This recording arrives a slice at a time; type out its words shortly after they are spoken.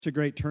Such a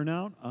great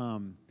turnout,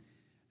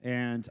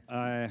 and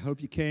I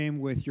hope you came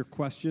with your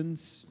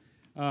questions.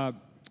 I'm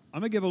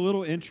going to give a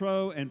little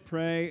intro and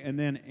pray, and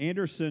then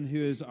Anderson, who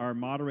is our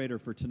moderator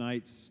for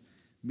tonight's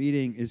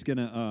meeting, is going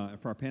to,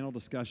 for our panel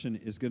discussion,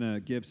 is going to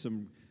give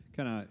some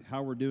kind of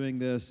how we're doing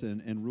this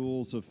and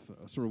rules of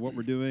sort of what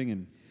we're doing.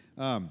 And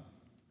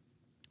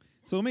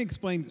so let me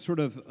explain sort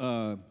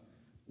of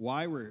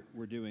why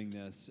we're doing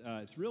this.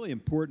 It's really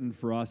important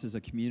for us as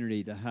a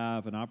community to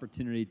have an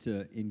opportunity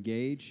to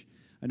engage.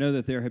 I know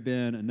that there have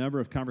been a number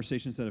of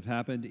conversations that have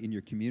happened in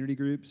your community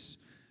groups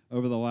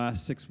over the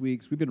last 6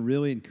 weeks. We've been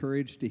really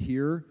encouraged to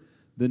hear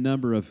the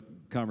number of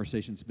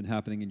conversations that have been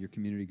happening in your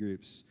community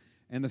groups.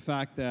 And the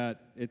fact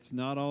that it's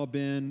not all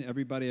been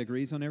everybody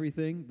agrees on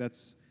everything,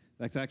 that's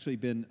actually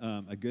been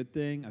a good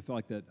thing. I feel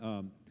like that,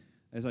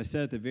 as I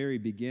said at the very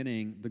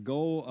beginning, the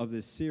goal of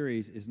this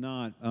series is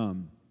not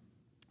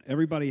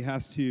everybody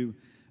has to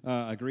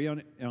agree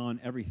on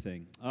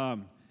everything.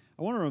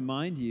 I want to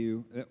remind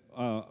you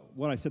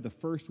what I said the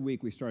first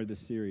week we started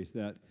this series,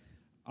 that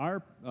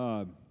our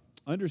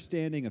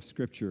understanding of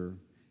Scripture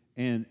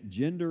and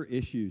gender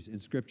issues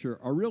in Scripture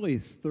are really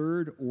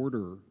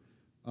third-order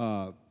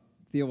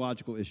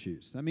theological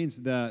issues. That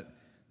means that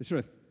the sort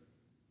of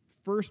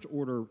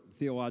first-order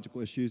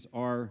theological issues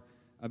are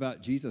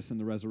about Jesus and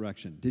the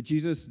resurrection. Did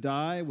Jesus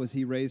die? Was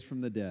he raised from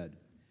the dead?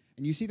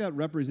 And you see that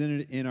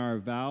represented in our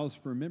vows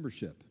for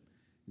membership.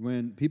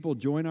 When people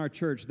join our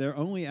church, they're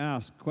only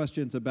asked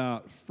questions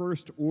about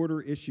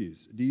first-order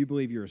issues. Do you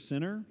believe you're a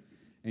sinner,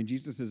 and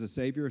Jesus is a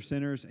Savior of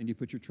sinners, and you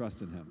put your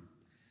trust in Him?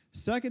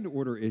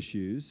 Second-order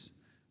issues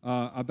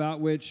about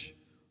which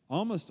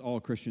almost all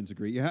Christians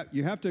agree.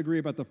 You have to agree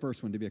about the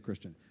first one to be a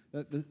Christian.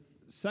 The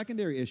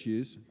secondary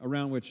issues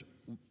around which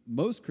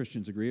most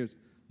Christians agree is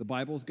the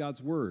Bible is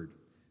God's Word.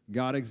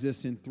 God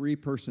exists in three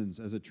persons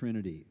as a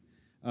Trinity.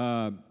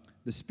 The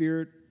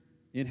Spirit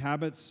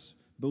inhabits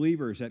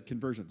believers at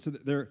conversion. So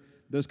there are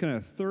those kind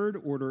of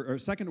third-order or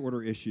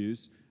second-order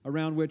issues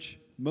around which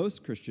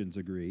most Christians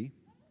agree.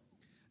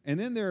 And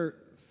then there are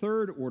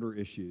third-order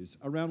issues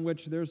around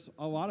which there's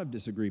a lot of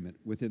disagreement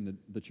within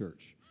the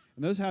church.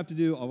 And those have to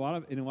do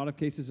in a lot of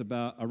cases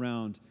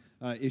around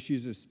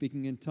issues of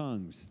speaking in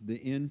tongues, the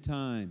end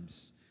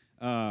times,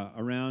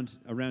 around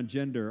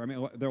gender. I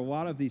mean, there are a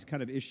lot of these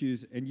kind of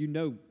issues, and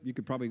you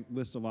could probably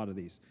list a lot of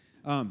these.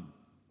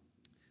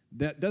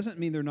 That doesn't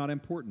mean they're not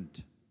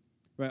important.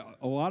 Right?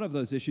 A lot of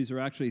those issues are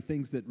actually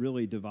things that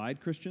really divide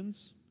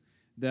Christians,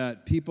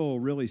 that people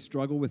really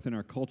struggle with in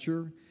our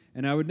culture.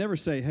 And I would never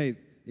say, hey,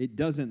 it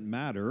doesn't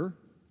matter.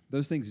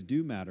 Those things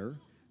do matter.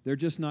 They're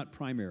just not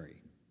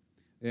primary.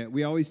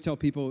 We always tell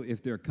people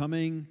if they're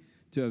coming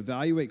to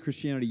evaluate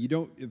Christianity, you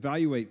don't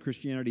evaluate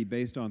Christianity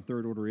based on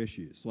third-order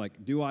issues.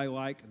 Like, do I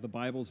like the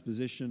Bible's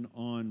position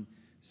on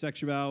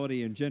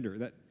sexuality and gender?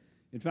 That,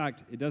 in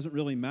fact, it doesn't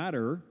really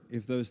matter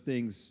if those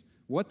things,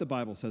 what the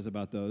Bible says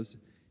about those,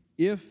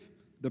 if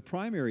the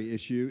primary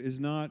issue is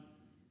not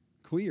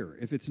clear,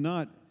 if it's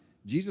not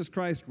Jesus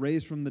Christ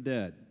raised from the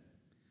dead.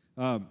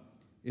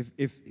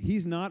 If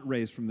he's not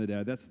raised from the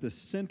dead, that's the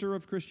center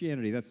of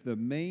Christianity. That's the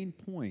main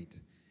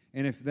point.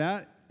 And if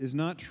that is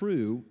not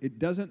true, it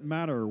doesn't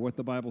matter what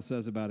the Bible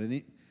says about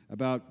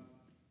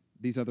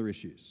these other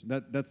issues.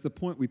 That's the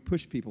point we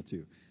push people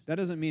to. That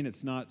doesn't mean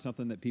it's not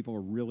something that people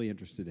are really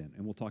interested in,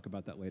 and we'll talk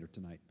about that later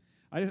tonight.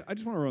 I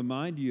just want to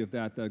remind you of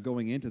that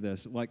going into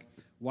this. Like,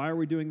 why are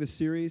we doing this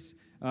series?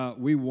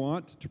 We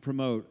want to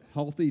promote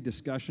healthy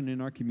discussion in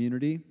our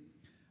community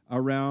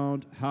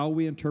around how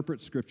we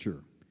interpret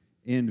Scripture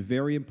in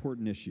very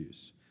important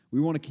issues.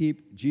 We want to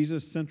keep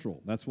Jesus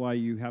central. That's why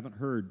you haven't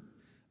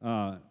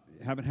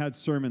had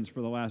sermons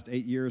for the last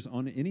 8 years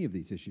on any of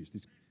these issues.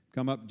 These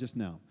come up just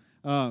now.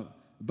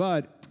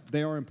 But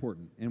they are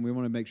important, and we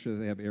want to make sure that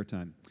they have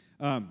airtime.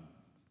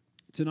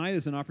 Tonight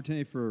is an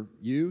opportunity for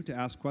you to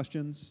ask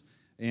questions,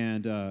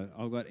 and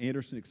I'll let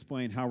Anderson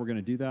explain how we're going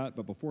to do that.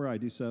 But before I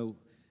do so,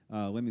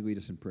 let me lead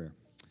us in prayer.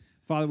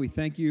 Father, we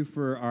thank you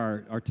for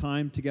our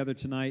time together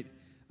tonight.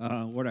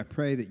 Lord, I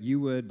pray that you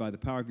would, by the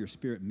power of your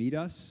Spirit, meet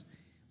us.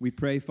 We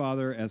pray,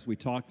 Father, as we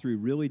talk through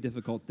really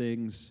difficult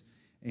things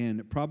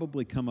and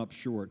probably come up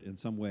short in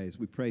some ways.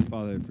 We pray,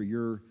 Father, for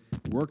your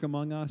work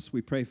among us.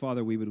 We pray,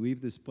 Father, we would leave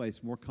this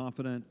place more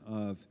confident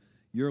of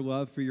your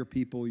love for your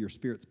people, your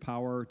Spirit's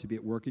power to be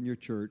at work in your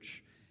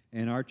church,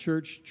 and our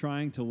church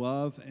trying to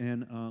love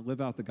and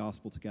live out the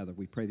gospel together.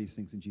 We pray these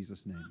things in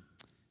Jesus' name.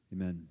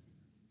 Amen.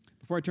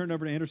 Before I turn it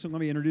over to Anderson, let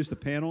me introduce the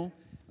panel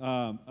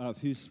of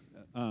who's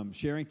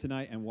sharing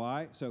tonight and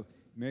why. So,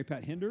 Mary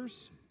Pat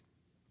Hinders,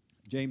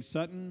 James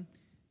Sutton,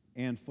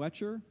 Ann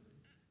Fletcher,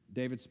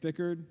 David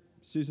Spickard,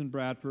 Susan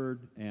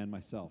Bradford, and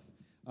myself.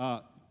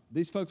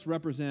 These folks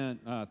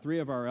represent three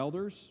of our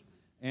elders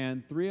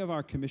and three of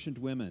our commissioned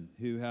women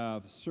who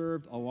have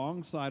served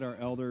alongside our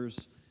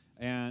elders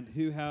and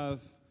who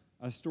have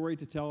a story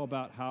to tell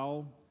about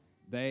how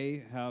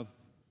they have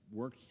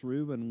worked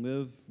through and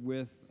live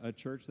with a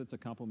church that's a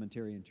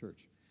complementarian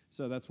church.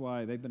 So that's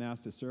why they've been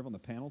asked to serve on the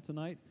panel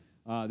tonight.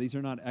 These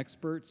are not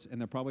experts,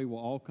 and they probably will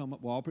all come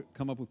up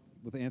with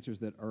with answers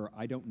that are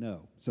I don't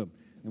know,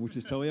 and which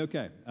is totally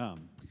okay. But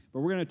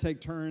we're going to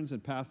take turns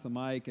and pass the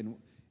mic and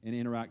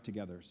interact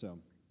together. So,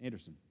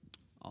 Anderson.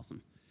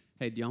 Awesome.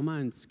 Hey, do y'all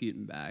mind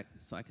scooting back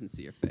so I can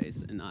see your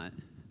face and not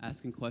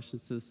asking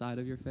questions to the side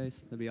of your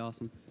face? That'd be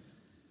awesome.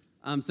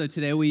 So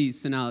today we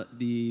sent out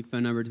the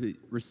phone number to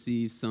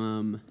receive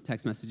some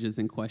text messages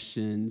and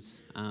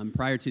questions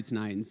prior to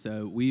tonight, and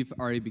so we've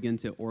already begun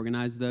to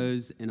organize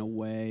those in a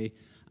way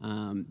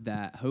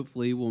that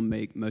hopefully will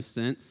make most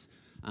sense.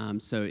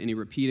 So any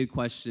repeated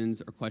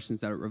questions or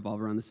questions that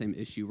revolve around the same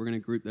issue, we're going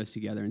to group those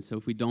together. And so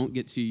if we don't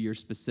get to your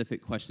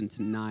specific question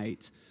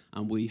tonight,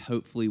 we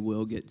hopefully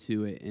will get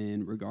to it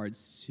in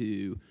regards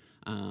to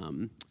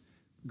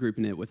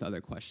grouping it with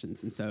other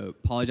questions. And so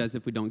apologize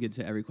if we don't get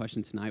to every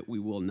question tonight. We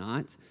will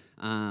not.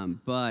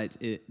 But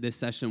this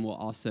session will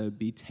also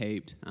be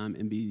taped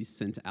and be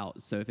sent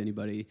out. So if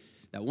anybody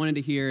that wanted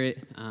to hear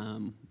it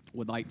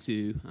would like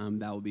to,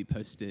 that will be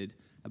posted,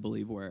 I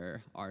believe,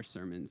 where our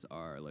sermons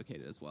are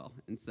located as well.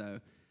 And so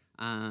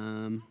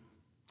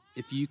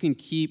if you can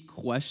keep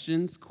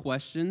questions,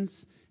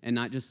 and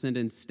not just send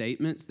in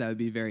statements, that would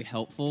be very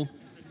helpful.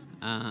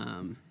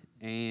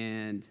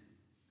 And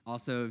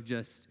also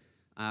just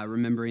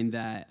remembering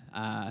that,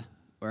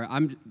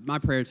 my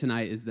prayer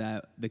tonight is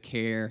that the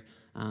care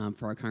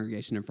for our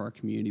congregation and for our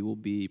community will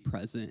be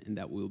present and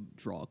that we'll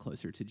draw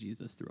closer to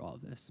Jesus through all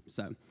of this.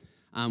 So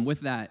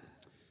with that,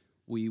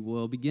 we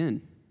will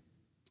begin.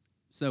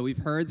 So we've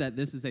heard that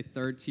this is a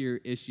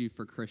third-tier issue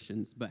for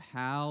Christians, but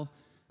how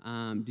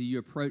do you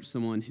approach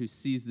someone who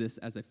sees this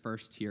as a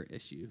first-tier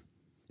issue?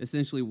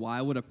 Essentially,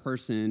 why would a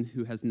person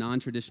who has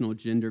non-traditional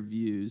gender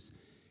views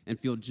and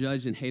feel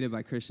judged and hated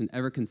by Christians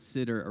ever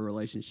consider a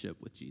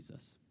relationship with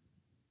Jesus?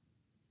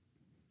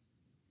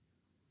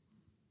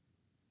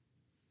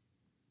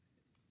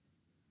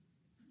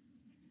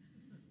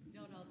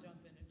 Don't all jump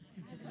in.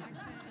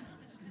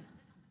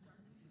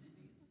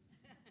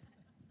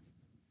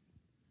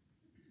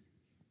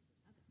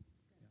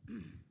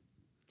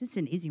 This is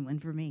an easy one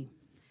for me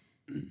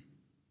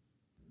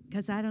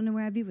because I don't know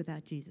where I'd be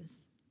without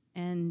Jesus.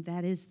 And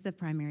that is the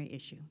primary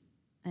issue.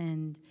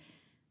 And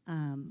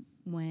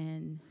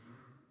when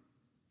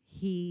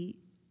he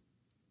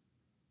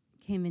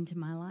came into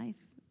my life,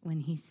 when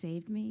he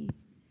saved me,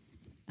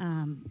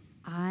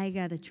 I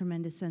got a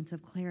tremendous sense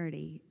of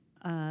clarity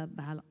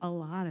about a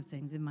lot of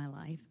things in my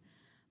life,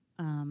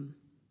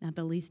 not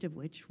the least of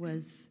which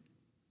was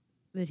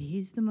that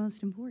he's the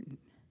most important.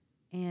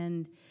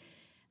 And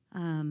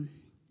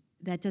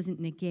that doesn't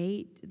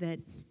negate that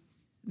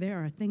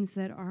there are things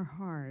that are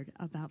hard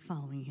about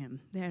following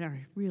him, that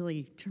are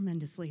really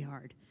tremendously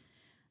hard.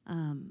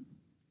 And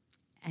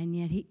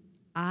yet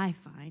I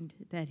find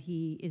that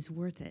he is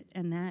worth it.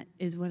 And that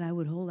is what I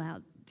would hold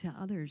out to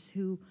others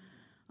who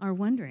are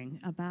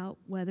wondering about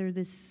whether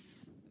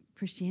this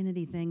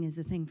Christianity thing is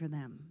a thing for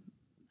them.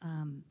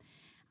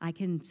 I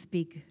can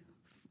speak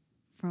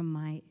from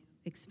my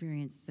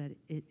experience that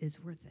it is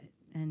worth it.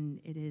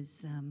 And it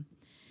is...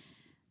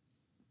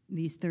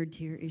 these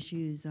third-tier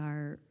issues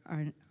are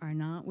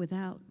not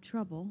without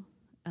trouble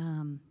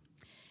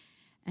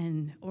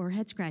or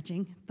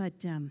head-scratching,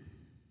 but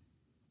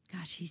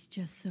gosh, he's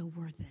just so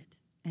worth it.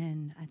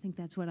 And I think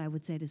that's what I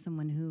would say to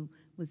someone who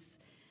was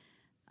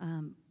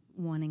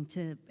wanting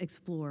to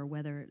explore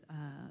whether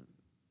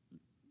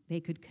they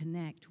could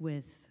connect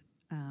with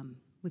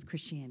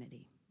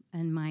Christianity.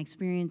 And my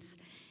experience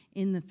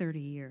in the 30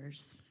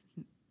 years,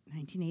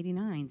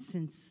 1989,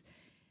 since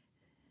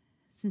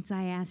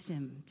I asked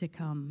him to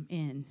come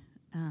in,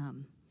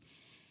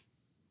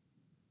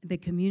 the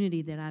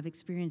community that I've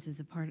experienced as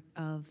a part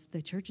of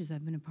the churches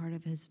I've been a part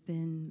of has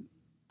been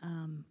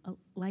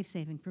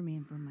life-saving for me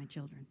and for my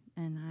children.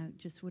 And I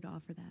just would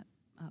offer that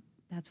up.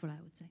 That's what I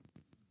would say.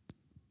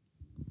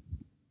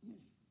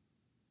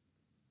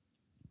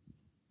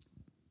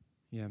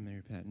 Yeah,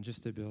 Mary Pat, and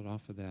just to build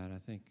off of that, I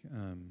think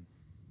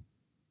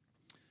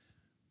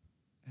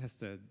it has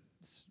to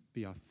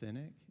be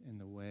authentic in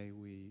the way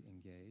we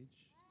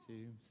engage,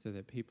 too, so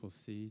that people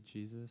see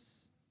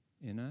Jesus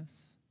in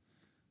us.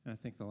 And I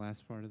think the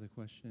last part of the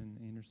question,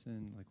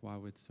 Anderson, like why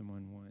would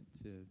someone want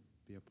to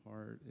be a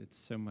part? It's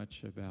so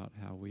much about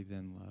how we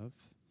then love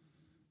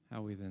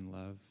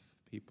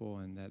people,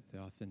 and that the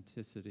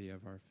authenticity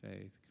of our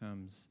faith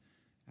comes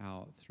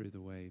out through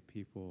the way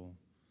people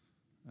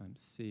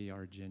see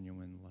our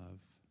genuine love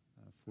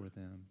for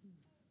them.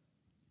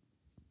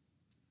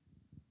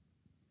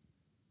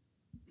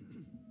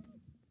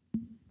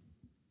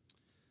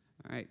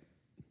 All right.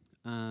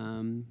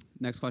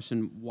 Next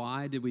question.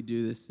 Why did we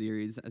do this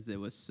series as it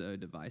was so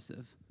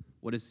divisive?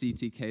 What is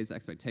CTK's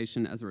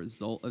expectation as a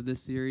result of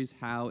this series?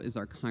 How is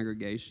our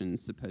congregation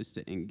supposed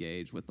to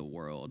engage with the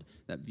world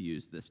that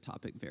views this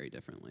topic very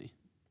differently?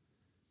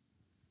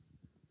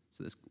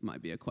 So this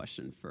might be a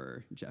question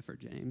for Jeff or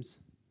James.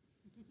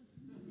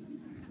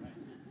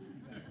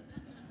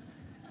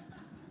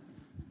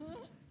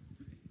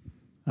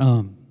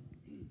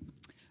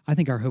 I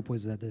think our hope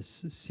was that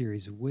this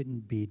series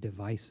wouldn't be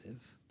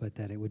divisive, but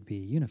that it would be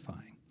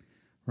unifying,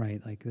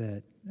 right? Like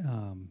that.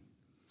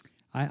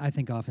 I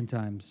think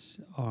oftentimes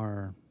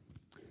our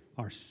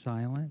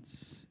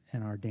silence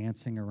and our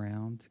dancing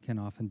around can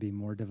often be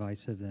more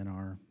divisive than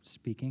our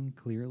speaking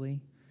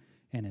clearly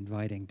and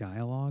inviting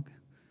dialogue.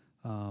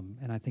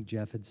 And I think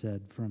Jeff had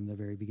said from the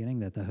very beginning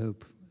that the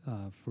hope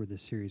for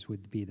this series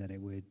would be that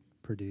it would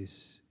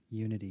produce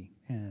unity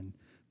and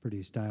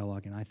produce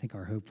dialogue. And I think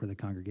our hope for the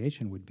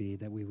congregation would be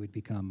that we would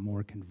become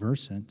more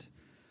conversant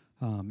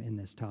in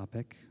this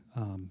topic,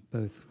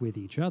 both with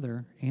each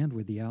other and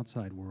with the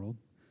outside world.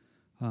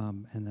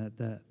 And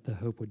that the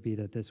hope would be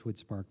that this would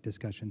spark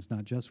discussions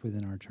not just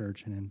within our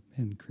church and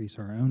increase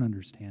our own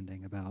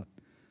understanding about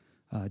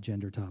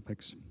gender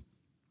topics,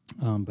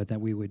 but that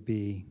we would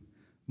be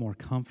more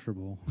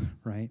comfortable,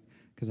 right?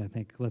 Because I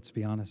think, let's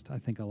be honest, I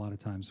think a lot of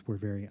times we're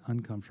very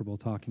uncomfortable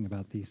talking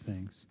about these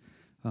things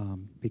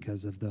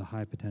because of the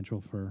high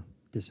potential for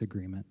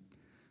disagreement.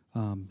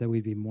 That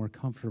we'd be more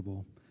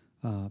comfortable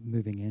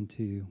moving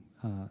into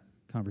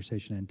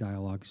conversation and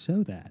dialogue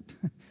so that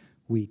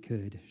we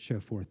could show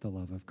forth the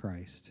love of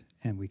Christ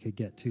and we could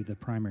get to the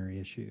primary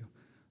issue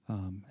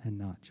and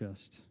not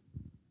just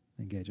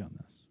engage on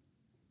this.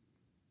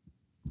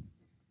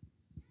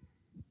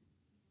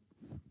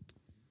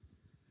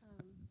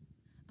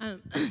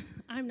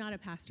 I'm not a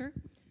pastor,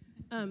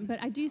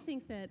 but I do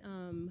think that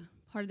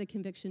part of the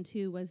conviction,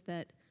 too, was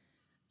that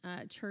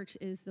church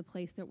is the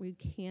place that we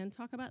can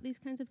talk about these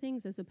kinds of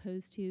things, as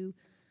opposed to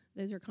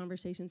those are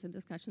conversations and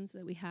discussions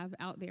that we have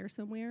out there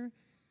somewhere.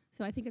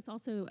 So I think it's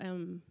also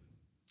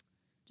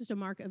just a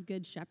mark of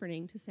good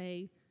shepherding to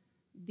say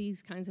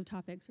these kinds of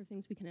topics are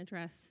things we can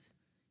address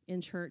in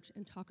church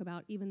and talk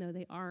about, even though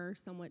they are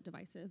somewhat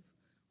divisive,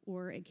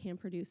 or it can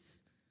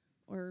produce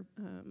or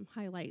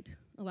highlight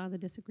a lot of the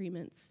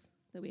disagreements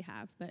that we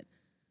have. But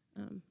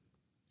so. All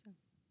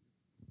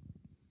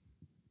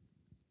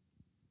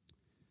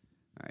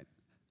right.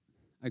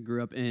 I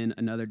grew up in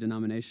another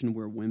denomination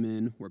where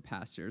women were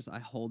pastors. I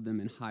hold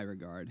them in high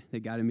regard. They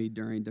guided me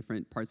during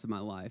different parts of my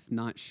life,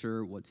 not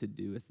sure what to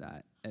do with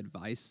that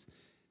advice.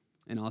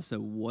 And also,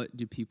 what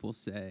do people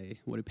say,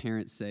 what do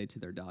parents say to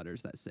their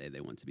daughters that say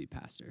they want to be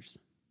pastors?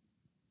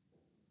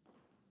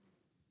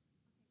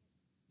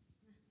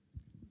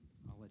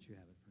 I'll let you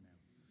have it for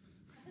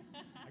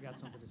now. I got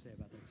something to say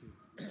about that, too.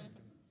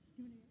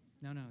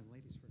 No,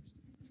 ladies first.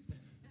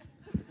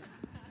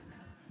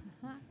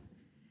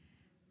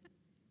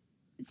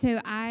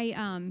 So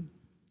I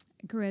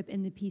grew up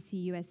in the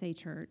PCUSA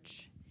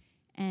church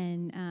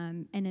and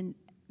in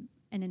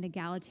an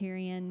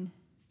egalitarian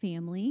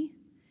family,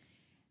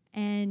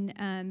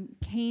 and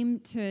came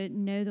to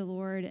know the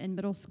Lord in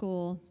middle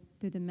school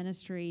through the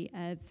ministry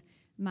of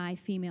my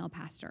female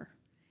pastor.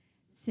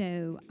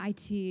 So I,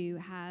 too,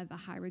 have a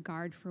high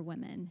regard for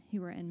women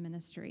who are in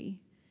ministry.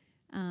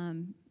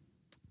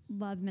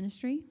 Love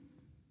ministry.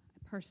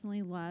 I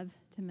personally love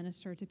to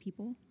minister to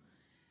people.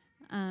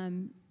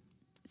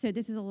 So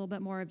this is a little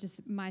bit more of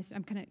just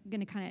I'm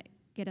going to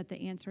get at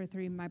the answer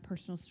through my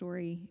personal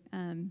story.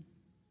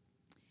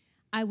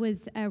 I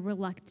was a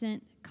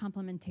reluctant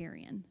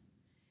complementarian.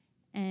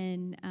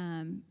 And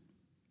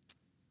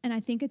I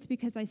think it's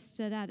because I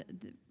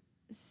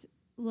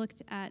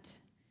looked at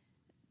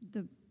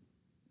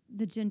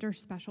the gender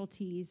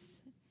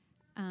specialties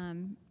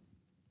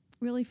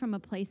really from a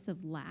place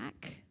of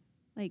lack.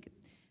 Like,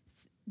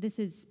 this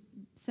is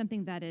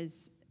something that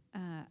is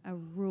a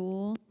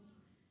rule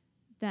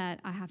that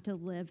I have to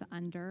live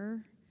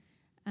under.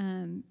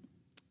 And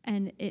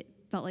it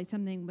felt like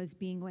something was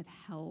being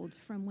withheld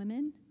from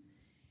women.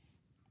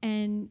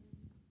 And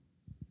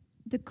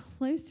the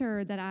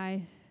closer that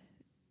I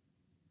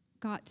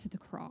got to the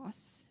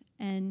cross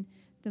and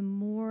the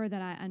more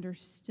that I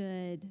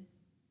understood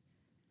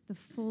the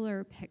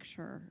fuller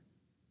picture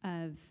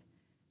of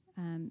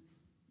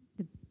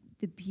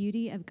the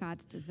beauty of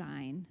God's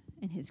design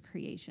in his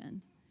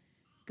creation,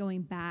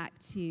 going back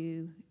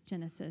to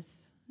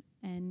Genesis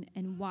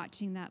and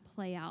watching that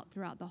play out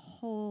throughout the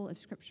whole of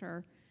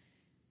Scripture,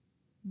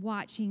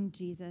 watching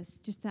Jesus,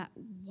 just that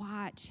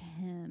watch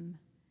him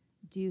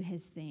do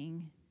his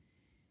thing.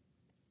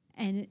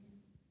 And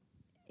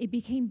it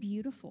became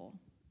beautiful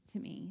to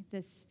me.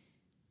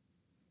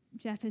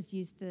 Jeff has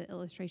used the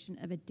illustration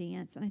of a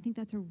dance, and I think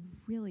that's a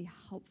really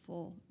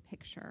helpful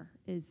picture.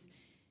 This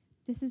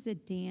is a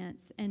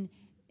dance, and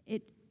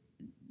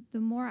the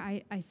more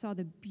I saw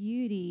the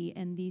beauty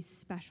in these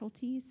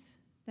specialties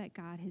that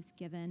God has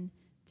given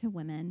to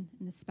women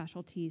and the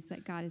specialties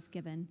that God has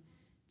given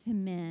to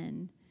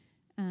men,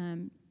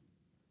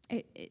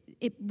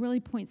 it really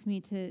points me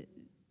to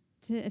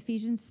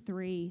Ephesians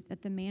 3,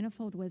 that the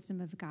manifold wisdom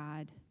of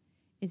God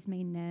is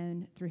made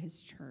known through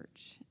his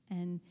church.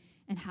 And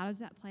how does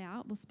that play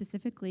out? Well,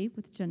 specifically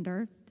with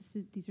gender,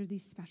 these are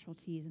these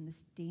specialties and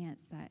this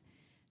dance that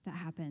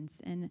happens.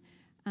 And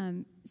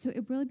so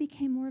it really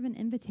became more of an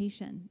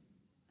invitation,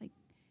 like,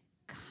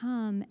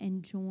 come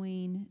and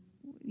join.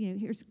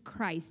 Here's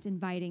Christ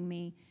inviting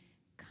me.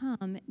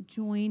 Come,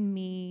 join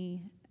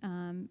me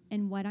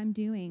in what I'm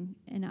doing,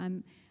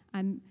 and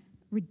I'm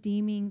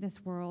redeeming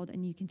this world,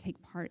 and you can take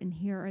part. And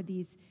here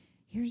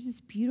here's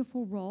this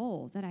beautiful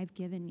role that I've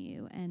given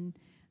you. And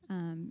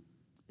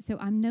so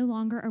I'm no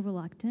longer a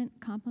reluctant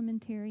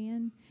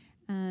complementarian.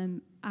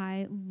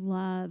 I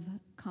love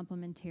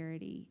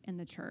complementarity in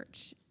the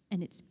church,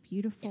 and it's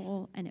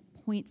beautiful, and it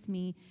points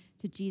me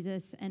to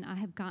Jesus, and I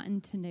have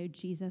gotten to know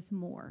Jesus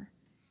more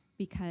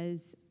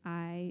because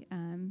I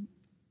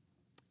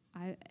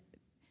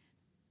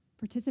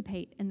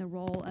participate in the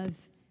role of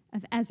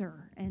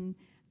Ezer and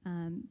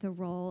the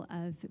role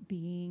of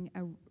being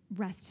a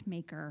rest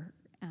maker.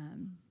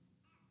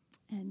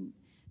 And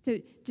so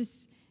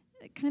just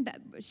kind of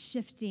that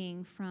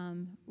shifting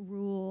from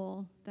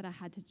rule that I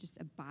had to just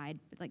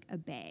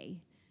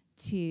obey,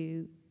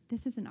 to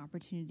this is an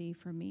opportunity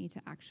for me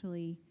to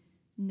actually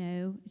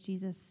know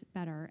Jesus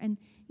better. And,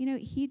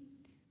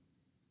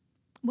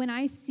 when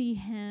I see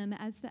him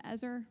as the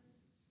Ezer,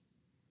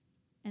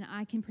 and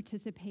I can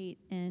participate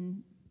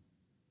in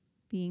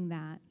being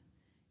that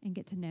and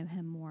get to know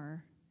him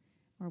more,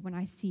 or when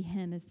I see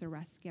him as the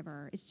rest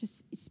giver,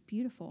 it's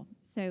beautiful.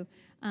 So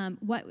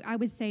what I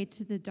would say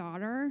to the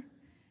daughter,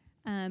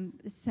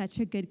 such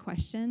a good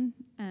question.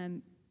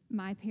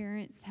 My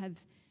parents have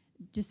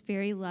just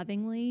very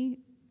lovingly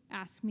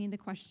asked me the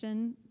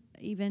question,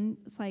 even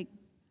it's like,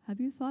 have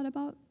you thought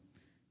about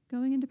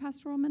going into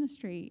pastoral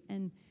ministry?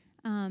 And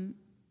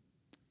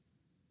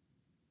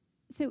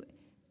so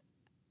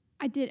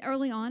I did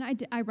early on.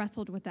 I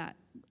wrestled with that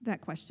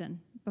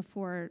question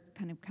before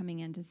kind of coming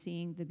into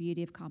seeing the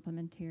beauty of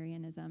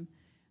complementarianism.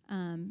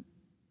 And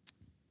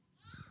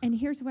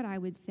here's what I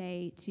would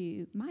say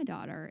to my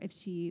daughter if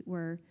she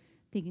were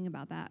thinking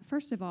about that.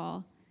 First of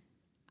all,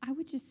 I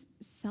would just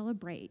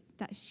celebrate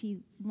that she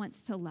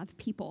wants to love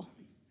people,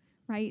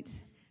 right?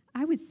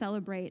 I would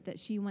celebrate that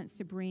she wants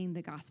to bring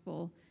the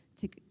gospel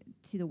to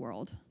the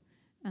world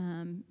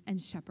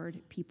and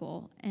shepherd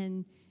people.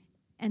 And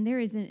there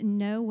is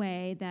no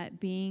way that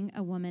being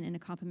a woman in a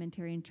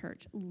complementarian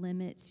church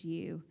limits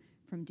you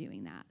from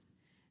doing that.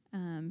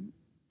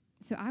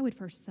 So I would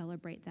first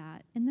celebrate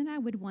that. And then I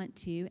would want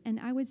to, and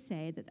I would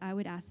say that I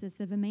would ask this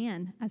of a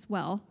man as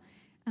well.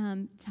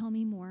 Tell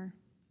me more.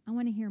 I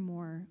want to hear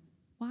more.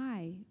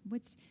 Why?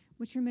 What's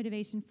your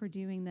motivation for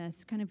doing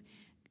this? Kind of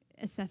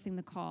assessing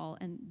the call.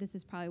 And this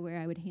is probably where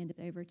I would hand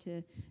it over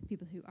to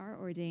people who are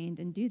ordained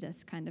and do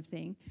this kind of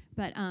thing.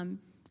 But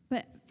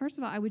first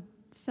of all, I would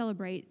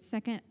celebrate.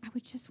 Second, I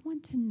would just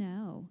want to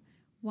know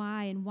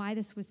why and why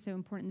this was so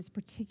important. This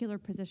particular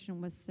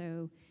position was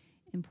so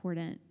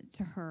important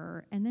to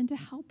her, and then to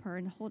help her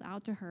and hold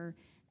out to her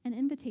an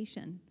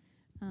invitation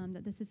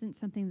that this isn't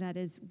something that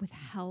is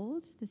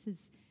withheld. This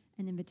is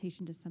an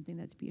invitation to something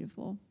that's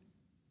beautiful.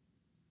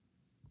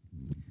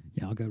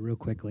 Yeah, I'll go real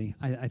quickly.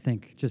 I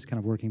think just kind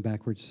of working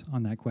backwards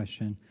on that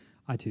question,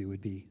 I too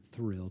would be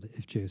thrilled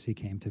if Josie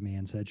came to me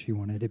and said she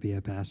wanted to be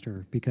a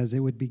pastor, because it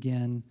would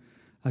begin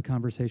a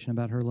conversation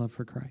about her love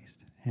for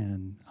Christ.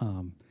 And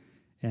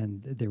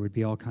there would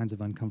be all kinds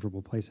of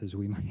uncomfortable places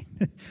we might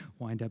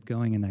wind up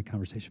going in that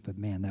conversation. But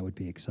man, that would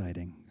be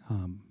exciting,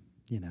 And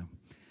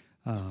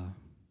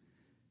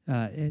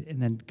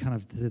then kind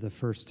of to the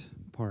first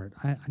part,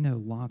 I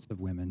know lots of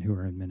women who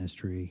are in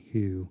ministry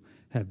who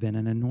have been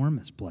an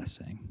enormous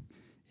blessing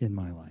in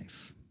my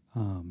life,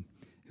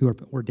 who are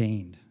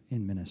ordained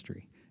in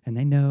ministry. And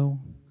they know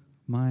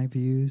my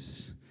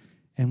views,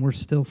 and we're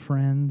still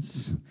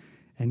friends,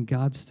 and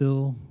God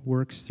still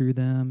works through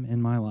them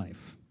in my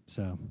life.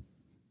 So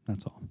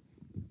that's all.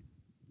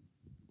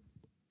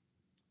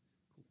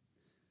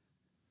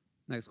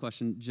 Next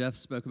question. Jeff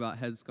spoke about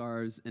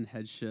headscarves and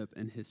headship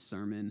in his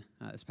sermon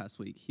this past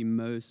week. He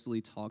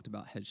mostly talked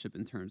about headship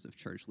in terms of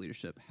church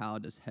leadership. How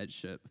does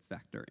headship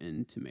factor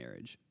into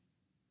marriage?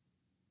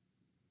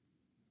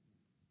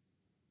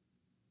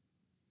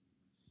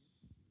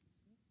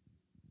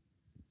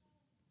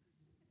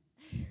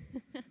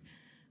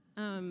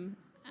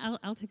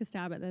 I'll take a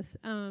stab at this.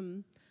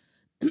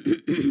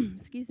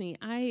 Excuse me.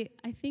 I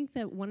think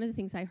that one of the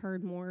things I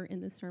heard more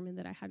in this sermon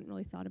that I hadn't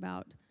really thought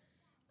about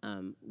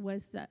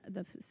was that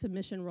the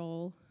submission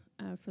role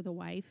for the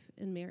wife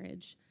in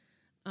marriage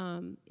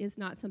is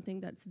not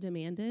something that's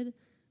demanded,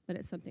 but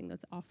it's something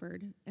that's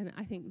offered. And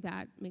I think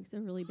that makes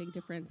a really big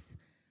difference.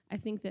 I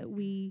think that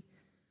we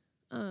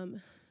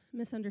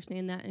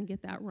misunderstand that and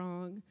get that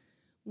wrong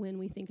when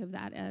we think of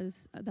that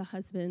as the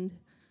husband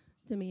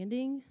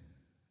demanding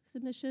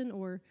submission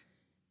or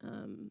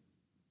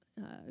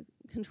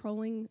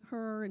controlling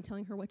her and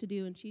telling her what to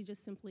do, and she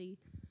just simply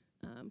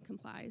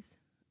complies.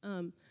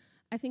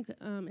 I think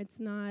it's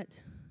not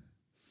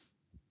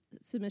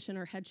submission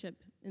or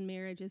headship in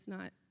marriage is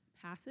not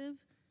passive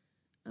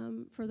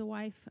for the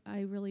wife.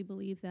 I really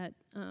believe that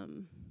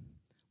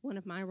one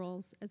of my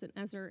roles as an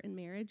Ezer in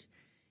marriage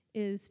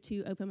is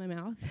to open my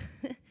mouth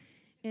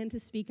and to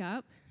speak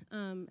up,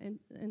 and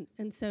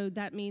so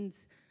that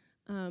means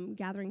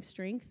gathering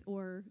strength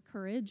or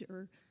courage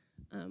or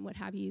what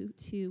have you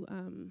to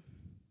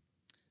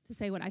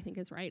say what I think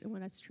is right and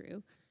what is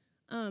true.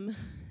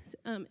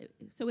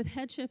 So with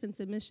headship and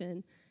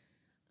submission,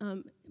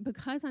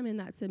 because I'm in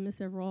that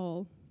submissive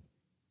role,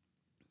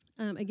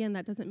 again,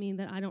 that doesn't mean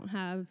that I don't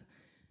have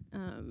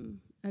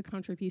a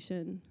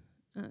contribution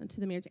to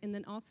the marriage. And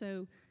then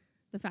also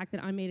the fact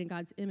that I'm made in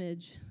God's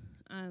image,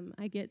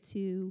 I get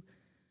to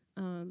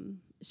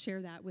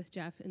share that with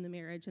Jeff in the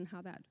marriage and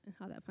how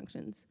that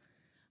functions.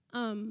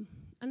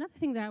 Another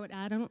thing that I would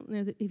add, I don't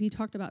know if you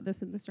talked about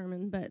this in the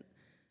sermon, but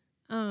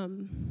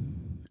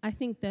I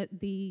think that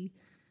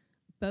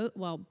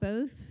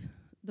both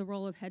the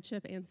role of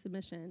headship and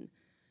submission,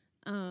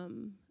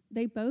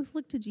 they both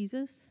look to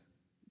Jesus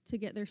to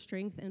get their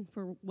strength and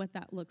for what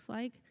that looks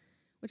like,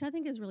 which I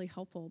think is really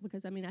helpful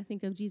because, I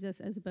think of Jesus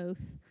as both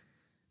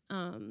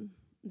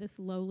this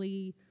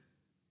lowly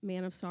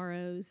man of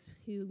sorrows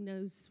who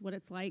knows what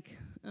it's like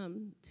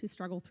to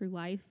struggle through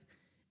life,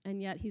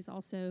 and yet he's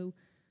also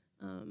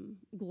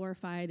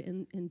glorified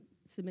in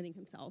submitting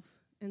himself.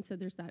 And so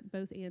there's that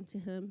both and to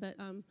him. But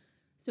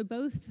so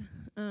both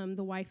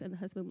the wife and the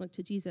husband look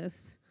to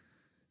Jesus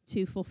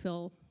to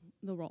fulfill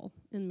the role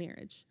in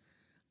marriage.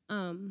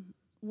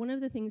 One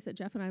of the things that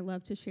Jeff and I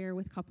love to share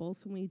with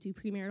couples when we do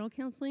premarital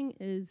counseling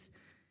is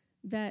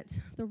that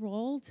the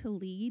role to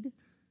lead,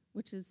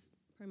 which is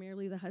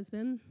primarily the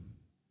husband,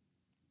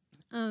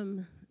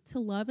 to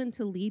love and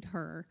to lead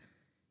her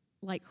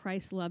like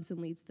Christ loves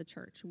and leads the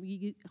church.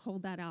 We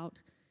hold that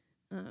out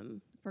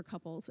for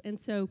couples. And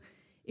so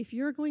if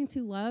you're going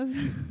to love,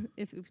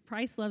 if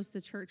Christ loves the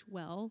church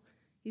well,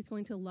 he's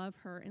going to love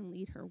her and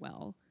lead her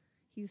well.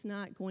 He's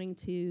not going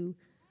to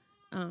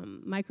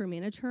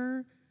micromanage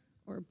her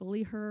or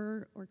bully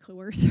her or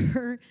coerce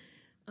her.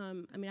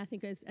 I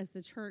think as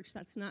the church,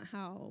 that's not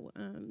how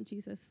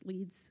Jesus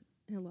leads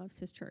and loves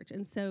his church.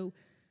 And so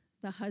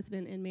the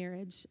husband in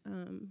marriage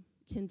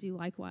can do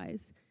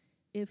likewise.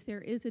 If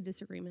there is a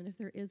disagreement, if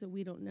there is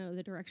we don't know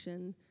the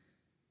direction,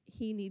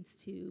 he needs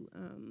to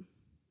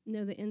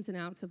know the ins and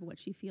outs of what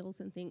she feels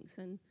and thinks,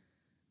 and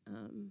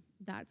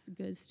that's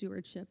good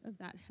stewardship of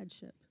that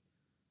headship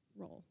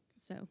role.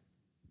 So.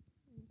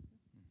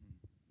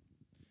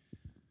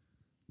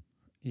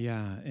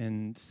 Yeah,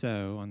 and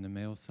so on the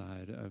male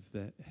side of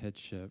the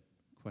headship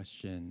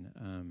question,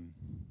 and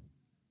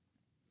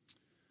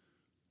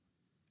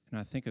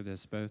I think of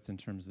this both in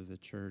terms of the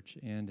church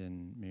and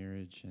in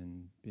marriage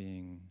and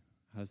being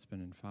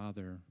husband and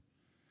father,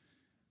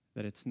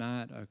 that it's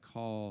not a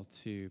call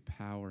to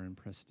power and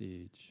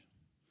prestige.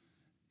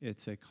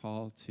 It's a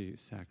call to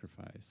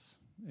sacrifice.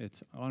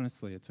 It's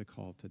a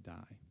call to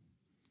die.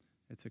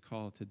 It's a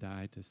call to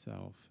die to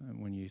self.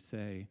 And when you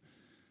say,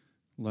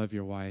 love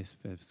your wife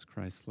as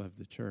Christ loved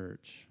the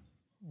church,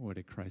 what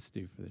did Christ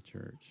do for the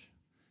church?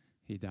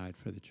 He died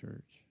for the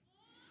church.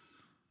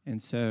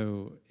 And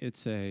so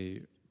it's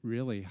a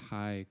really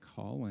high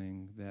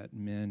calling that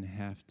men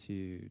have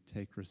to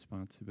take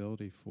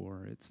responsibility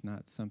for. It's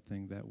not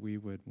something that we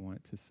would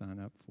want to sign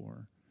up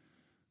for,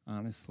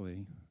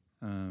 honestly,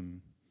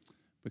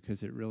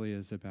 because it really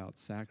is about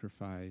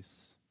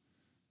sacrifice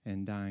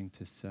and dying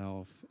to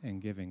self and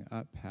giving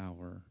up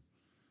power,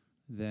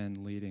 then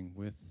leading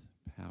with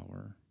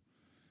power.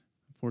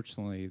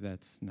 Fortunately,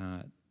 that's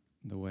not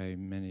the way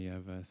many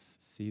of us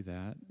see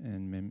that,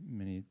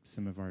 and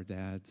some of our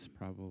dads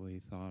probably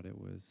thought it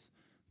was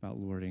about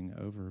lording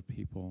over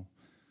people.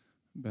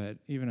 But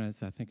even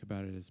as I think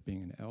about it as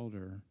being an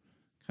elder,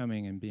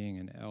 coming and being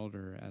an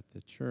elder at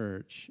the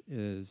church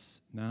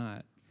is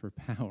not for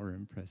power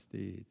and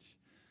prestige.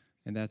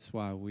 And that's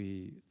why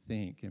we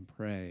think and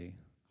pray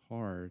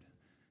hard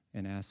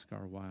and ask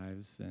our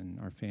wives and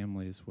our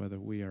families whether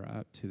we are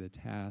up to the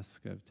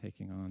task of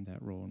taking on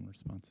that role and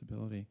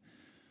responsibility.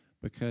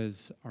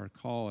 Because our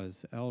call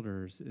as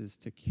elders is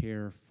to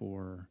care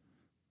for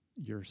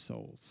your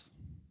souls.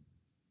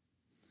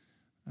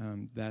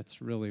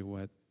 That's really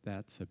what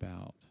that's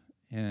about.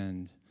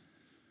 And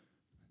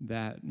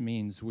that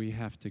means we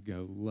have to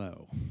go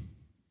low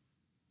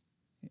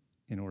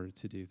in order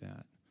to do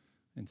that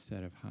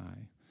instead of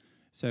high.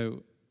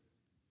 So,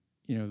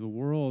 the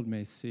world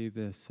may see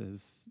this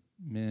as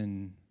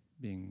men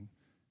being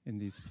in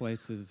these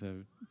places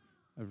of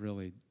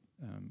really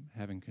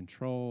having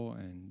control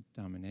and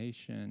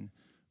domination,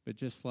 but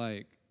just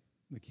like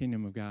the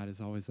kingdom of God is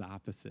always the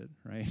opposite,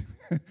 right?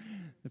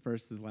 The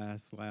first is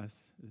last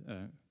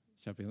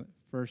shall be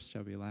first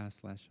shall be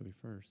last shall be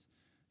first.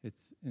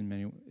 It's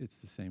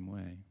the same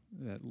way.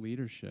 That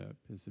leadership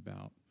is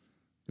about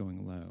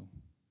going low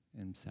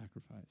and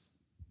sacrifice.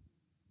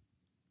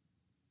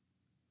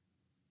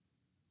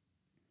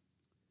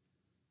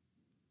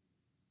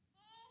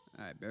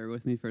 All right, bear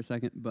with me for a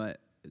second, but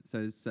it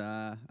says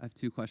I have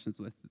two questions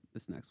with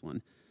this next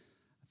one.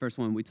 First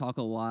one, we talk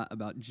a lot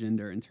about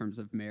gender in terms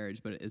of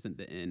marriage, but it isn't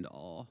the end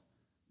all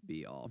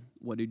be all.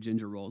 What do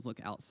gender roles look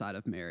outside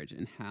of marriage,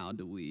 and how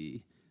do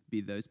we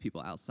be those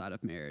people outside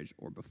of marriage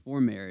or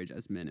before marriage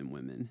as men and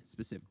women,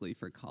 specifically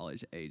for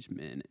college-age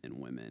men and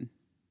women?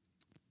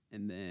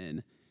 And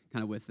then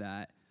kind of with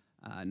that,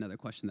 another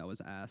question that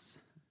was asked,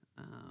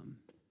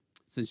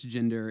 since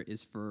gender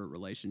is for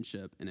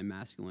relationship in a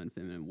masculine,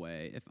 feminine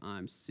way, if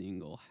I'm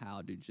single,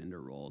 how do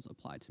gender roles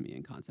apply to me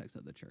in context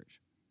of the church?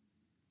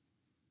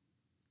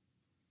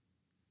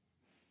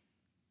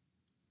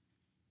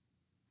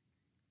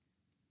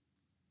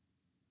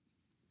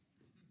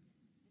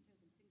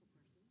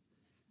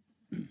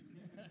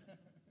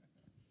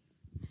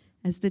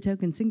 as the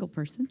token single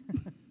person.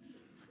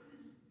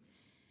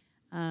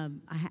 I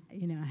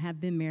have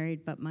been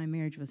married, but my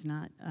marriage was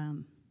not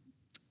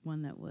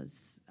one that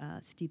was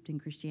steeped in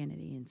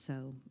Christianity, and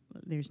so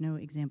there's no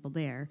example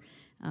there.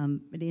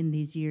 But in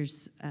these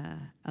years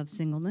of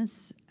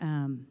singleness,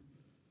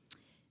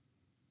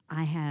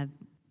 I have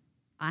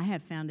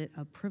found it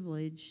a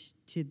privilege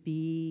to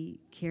be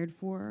cared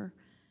for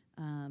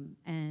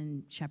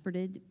and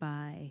shepherded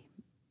by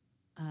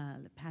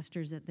the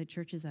pastors at the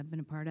churches I've been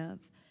a part of.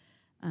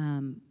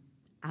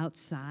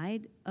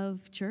 Outside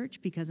of church,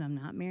 because I'm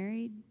not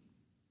married,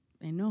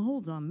 and no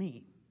holds on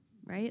me,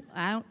 right?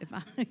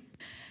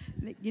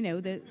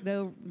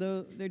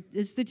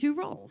 It's the two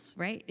roles,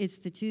 right? It's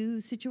the two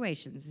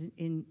situations.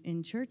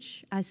 In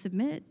church, I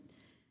submit,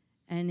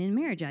 and in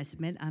marriage, I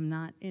submit. I'm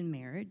not in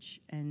marriage,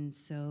 and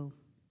so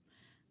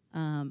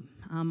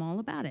I'm all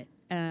about it.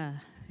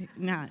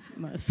 Not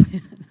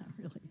mostly, not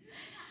really.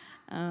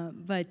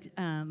 But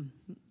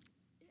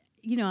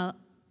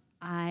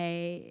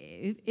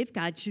if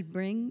God should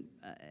bring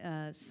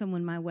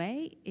someone my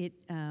way, at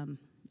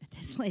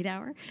this late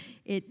hour,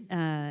 it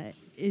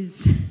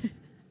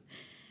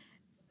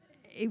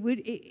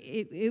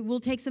will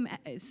take some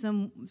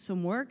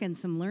work and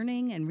some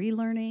learning and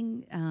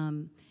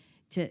relearning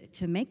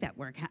to make that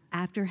work.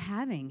 After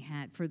having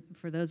had,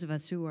 for those of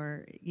us who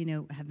are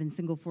have been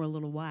single for a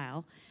little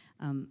while.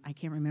 I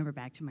can't remember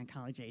back to my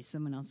college age.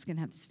 Someone else is going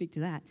to have to speak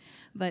to that.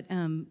 But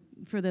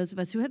for those of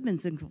us who have been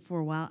single for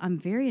a while, I'm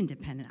very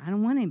independent. I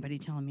don't want anybody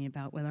telling me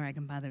about whether I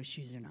can buy those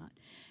shoes or not.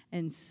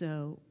 And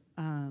so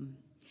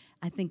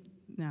I think,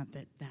 not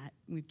that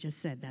we've just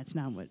said that's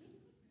not what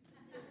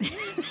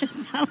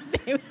that's not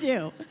what they would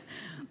do.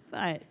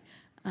 But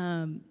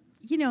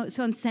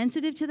so I'm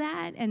sensitive to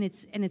that, and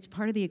it's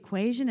part of the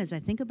equation as I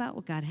think about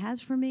what God has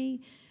for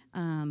me.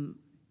 But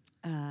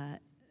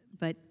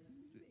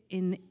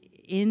in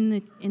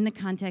the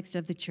context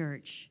of the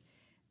church,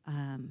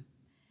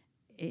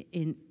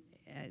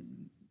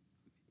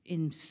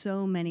 in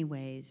so many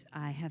ways,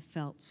 I have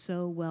felt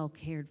so well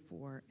cared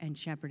for and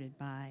shepherded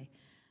by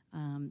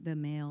the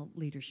male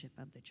leadership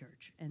of the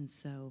church. And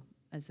so,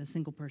 as a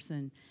single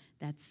person,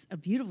 that's a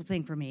beautiful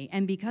thing for me.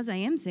 And because I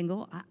am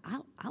single, I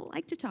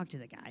like to talk to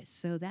the guys,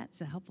 so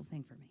that's a helpful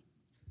thing for me.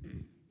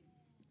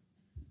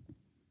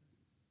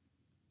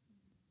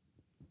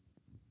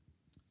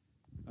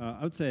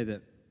 I would say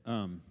that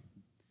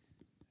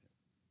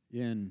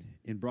in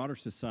broader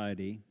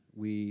society,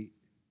 we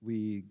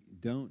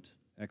don't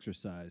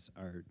exercise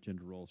our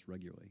gender roles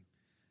regularly,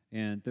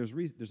 and there's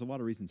a lot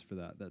of reasons for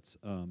that. That's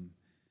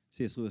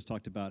C.S. Lewis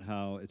talked about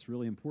how it's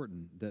really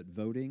important that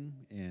voting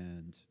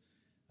and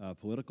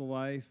political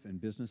life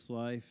and business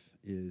life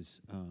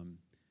is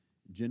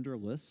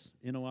genderless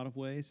in a lot of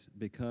ways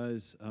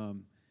because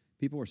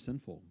people are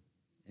sinful,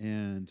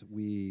 and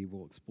we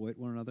will exploit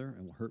one another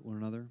and will hurt one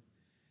another,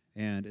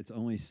 and it's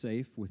only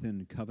safe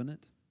within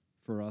covenant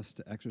for us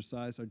to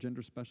exercise our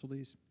gender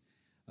specialties.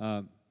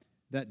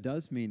 That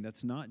does mean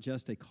that's not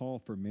just a call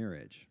for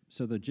marriage.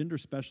 So the gender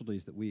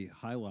specialties that we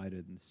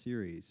highlighted in the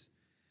series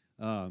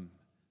of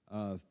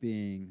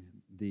being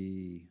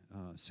the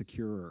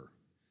securer,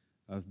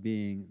 of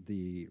being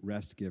the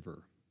rest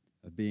giver,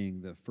 of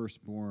being the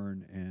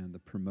firstborn and the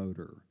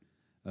promoter,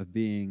 of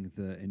being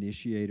the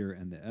initiator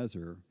and the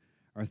ezer,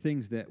 are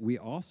things that we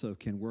also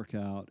can work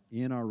out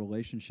in our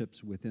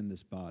relationships within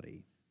this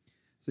body.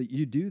 So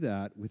you do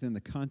that within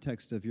the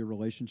context of your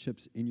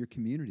relationships in your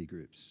community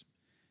groups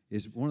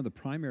is one of the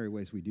primary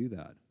ways we do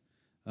that.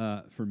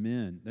 For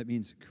men, that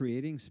means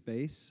creating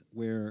space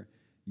where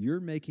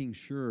you're making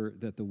sure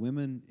that the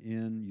women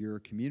in your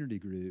community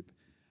group,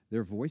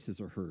 their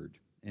voices are heard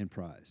and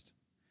prized.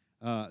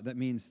 That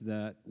means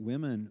that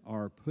women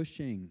are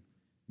pushing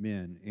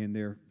men in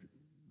their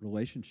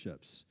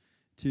relationships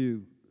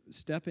to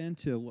step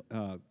into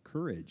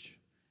courage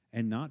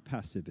and not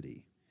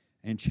passivity,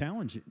 and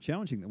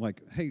challenging them.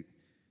 Like, hey,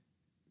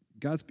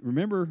 God's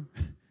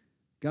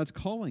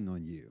calling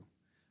on you.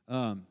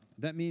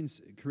 That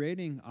means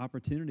creating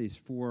opportunities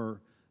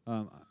for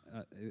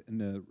in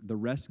the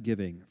rest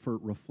giving, for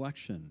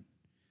reflection,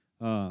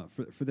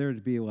 for there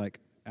to be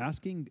like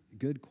asking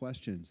good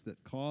questions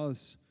that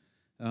cause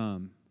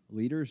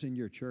leaders in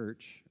your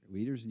church,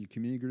 leaders in your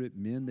community group,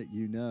 men that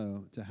you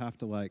know, to have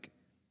to like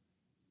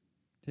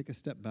take a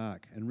step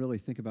back and really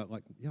think about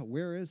like, yeah,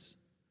 where is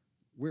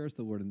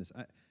the Lord in this?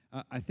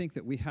 I think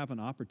that we have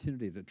an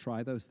opportunity to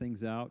try those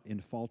things out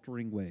in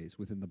faltering ways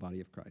within the body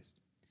of Christ.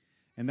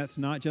 And that's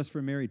not just for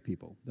married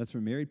people. That's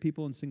for married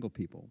people and single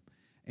people.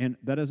 And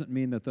that doesn't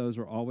mean that those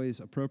are always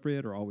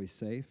appropriate or always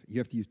safe. You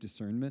have to use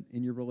discernment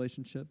in your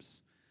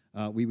relationships.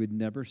 We would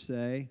never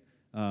say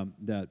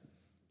that,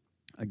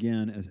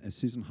 again, as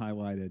Susan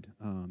highlighted,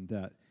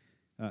 that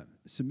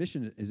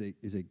submission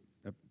is a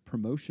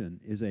promotion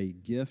is a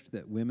gift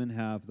that women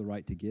have the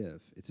right to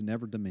give. It's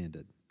never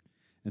demanded.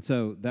 And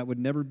so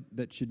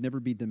that should never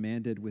be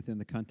demanded within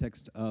the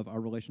context of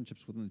our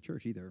relationships within the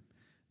church either.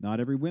 Not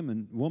every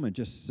woman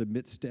just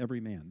submits to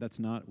every man. That's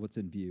not what's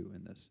in view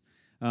in this.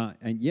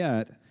 And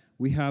yet,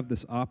 we have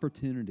this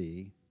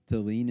opportunity to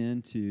lean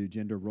into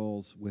gender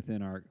roles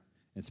within our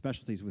and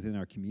specialties within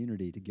our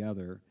community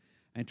together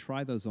and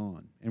try those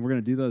on. And we're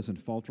going to do those in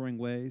faltering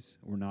ways.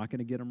 We're not going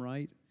to get them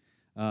right.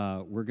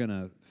 We're going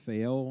to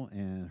fail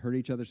and hurt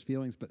each other's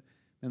feelings.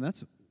 And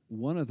that's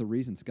one of the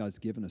reasons God's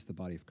given us the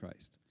body of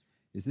Christ,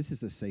 is this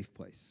is a safe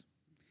place.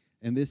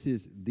 And this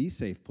is the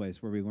safe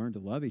place where we learn to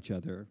love each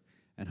other,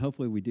 and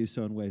hopefully we do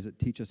so in ways that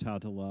teach us how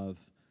to love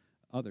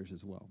others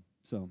as well.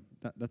 So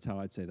that's how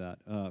I'd say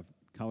that.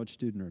 College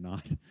student or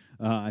not,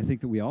 I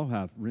think that we all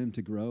have room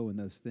to grow in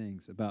those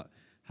things about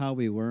how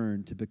we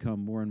learn to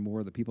become more and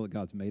more the people that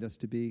God's made us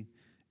to be.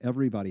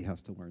 Everybody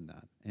has to learn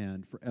that.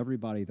 And for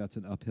everybody, that's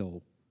an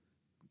uphill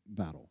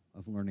battle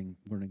of learning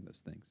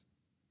those things.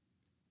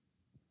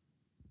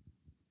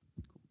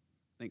 Cool.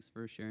 Thanks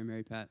for sharing,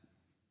 Mary Pat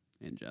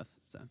and Jeff.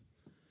 So,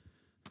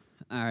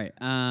 all right.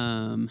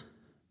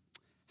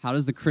 How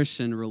does the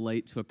Christian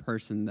relate to a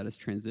person that is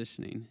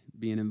transitioning,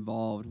 being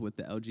involved with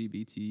the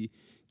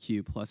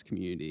LGBTQ plus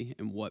community,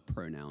 and what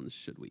pronouns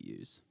should we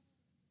use?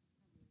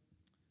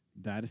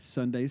 That is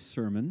Sunday's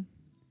sermon,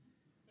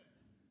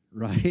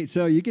 right?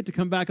 So you get to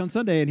come back on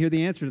Sunday and hear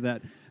the answer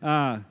to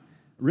that.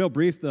 Real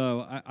brief,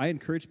 though, I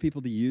encourage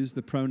people to use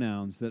the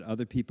pronouns that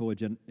other people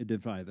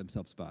identify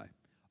themselves by,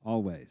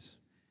 always,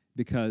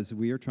 because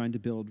we are trying to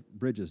build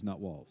bridges, not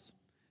walls.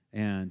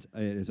 And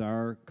it is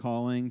our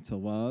calling to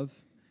love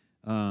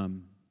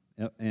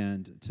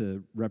and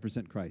to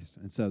represent Christ.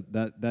 And so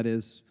that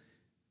is,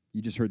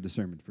 you just heard the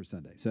sermon for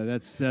Sunday. So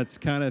that's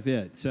kind of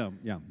it. So,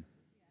 yeah.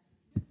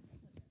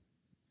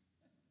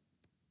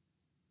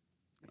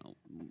 I'll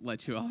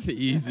let you off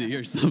easy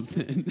or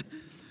something.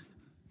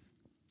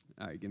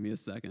 All right, give me a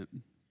second.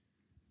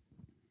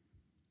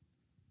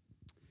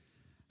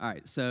 All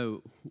right,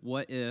 so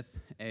what if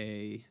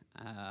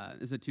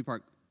it's a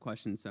two-part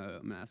question, so I'm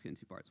going to ask it in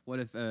two parts. What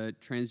if a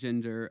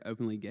transgender,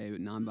 openly gay,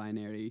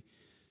 non-binary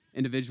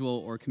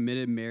individual or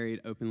committed,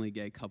 married, openly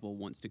gay couple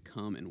wants to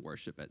come and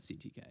worship at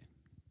CTK?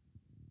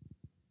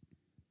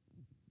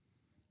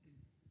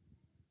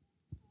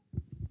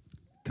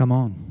 Come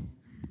on.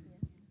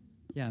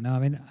 Yeah, no, I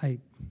mean,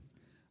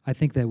 I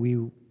think that we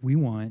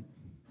want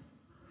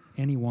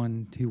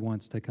anyone who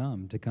wants to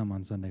come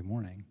on Sunday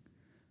morning,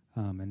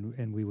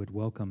 and we would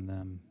welcome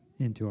them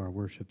into our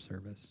worship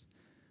service.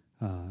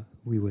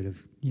 We would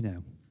have,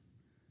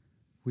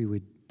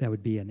 that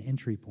would be an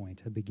entry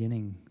point, a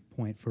beginning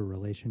point for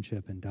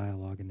relationship and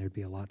dialogue, and there'd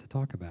be a lot to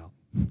talk about.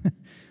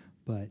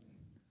 But,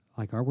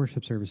 like, our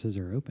worship services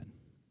are open.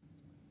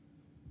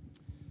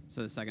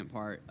 So the second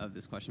part of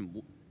this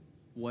question,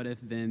 what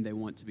if then they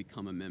want to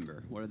become a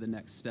member? What are the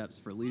next steps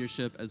for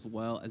leadership as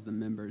well as the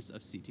members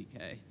of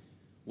CTK?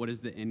 What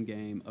is the end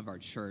game of our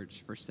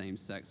church for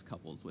same-sex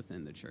couples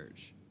within the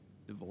church?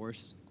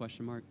 Divorce,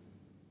 question mark?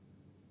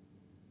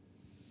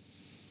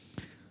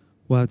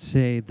 Well, I'd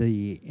say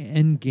the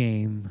end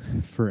game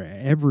for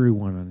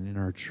everyone in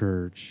our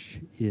church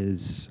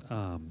is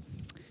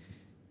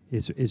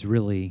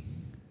really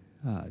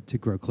to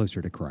grow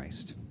closer to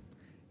Christ,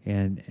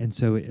 and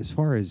so as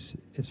far as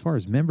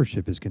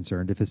membership is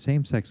concerned, if a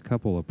same-sex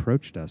couple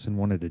approached us and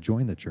wanted to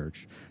join the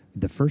church,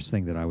 the first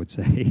thing that I would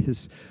say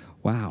is,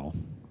 "Wow,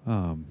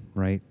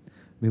 right?"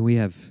 I mean, we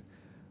have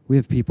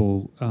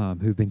people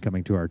who've been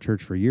coming to our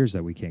church for years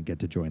that we can't get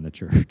to join the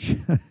church,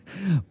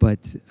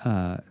 but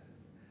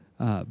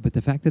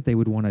the fact that they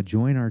would want to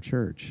join our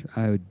church,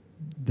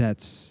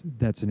 that's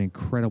an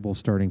incredible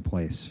starting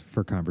place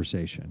for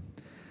conversation.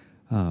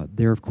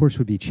 There, of course,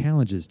 would be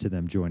challenges to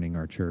them joining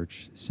our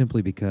church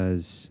simply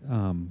because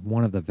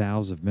one of the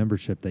vows of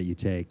membership that you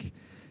take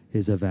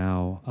is a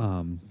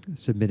vow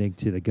submitting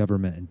to the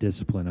government and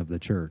discipline of the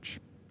church.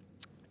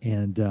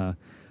 And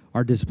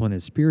our discipline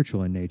is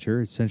spiritual in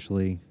nature.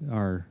 Essentially,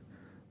 our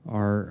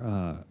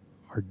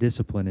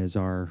discipline is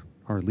our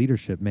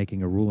leadership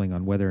making a ruling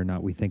on whether or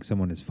not we think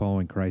someone is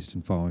following Christ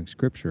and following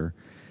Scripture.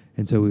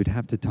 And so we would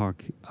have to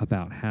talk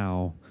about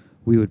how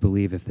we would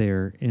believe if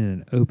they're in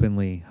an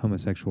openly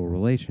homosexual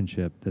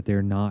relationship that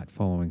they're not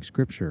following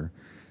Scripture.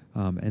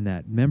 And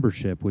that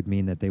membership would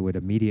mean that they would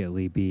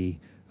immediately be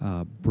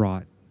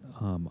brought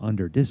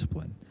under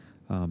discipline.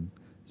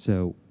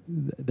 So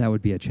that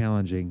would be a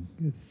challenging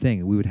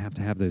thing. We would have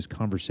to have those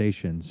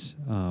conversations,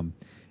 and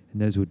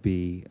those would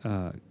be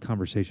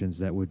conversations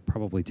that would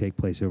probably take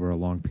place over a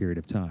long period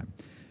of time.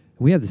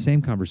 We have the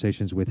same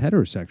conversations with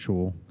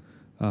heterosexual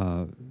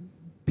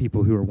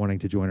people who are wanting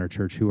to join our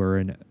church who are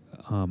in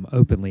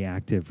openly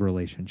active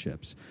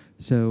relationships.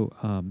 So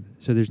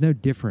there's no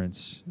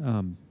difference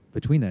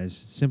between that. It's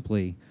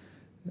simply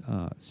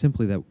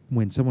that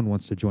when someone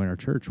wants to join our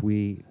church,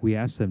 we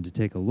ask them to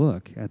take a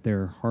look at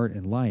their heart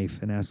and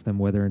life and ask them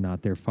whether or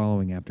not they're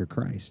following after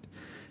Christ.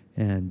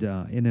 And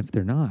if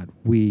they're not,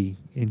 we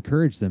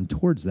encourage them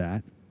towards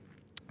that,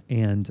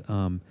 and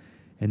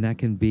that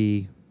can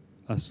be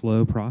a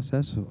slow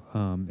process.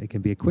 It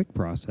can be a quick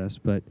process,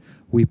 but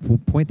we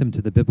point them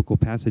to the biblical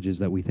passages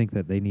that we think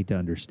that they need to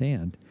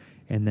understand,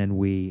 and then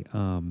we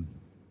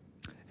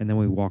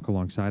walk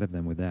alongside of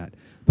them with that.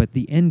 But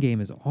the end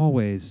game is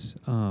always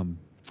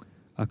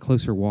a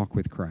closer walk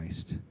with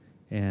Christ,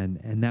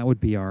 And that would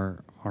be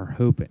our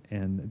hope,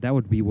 and that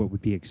would be what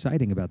would be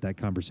exciting about that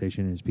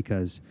conversation, is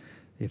because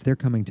if they're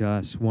coming to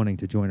us wanting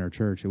to join our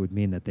church, it would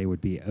mean that they would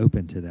be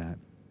open to that,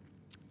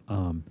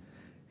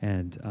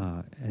 and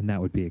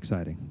that would be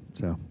exciting.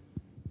 So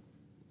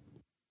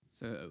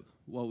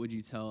what would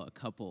you tell a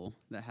couple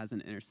that has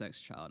an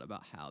intersex child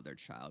about how their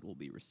child will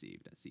be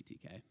received at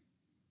CTK?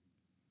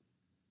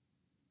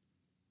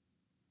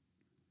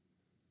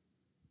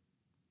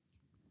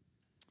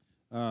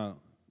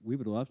 We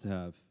would love to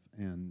have,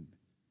 and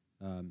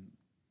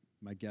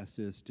my guess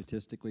is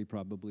statistically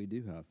probably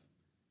do have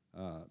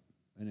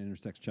an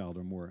intersex child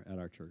or more at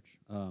our church.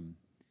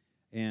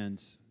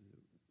 And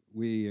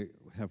we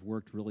have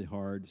worked really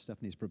hard.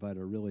 Stephanie's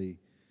provided a really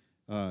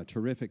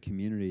terrific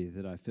community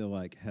that I feel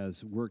like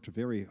has worked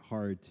very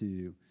hard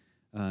to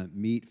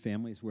meet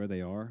families where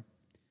they are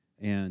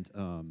and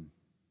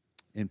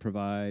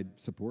provide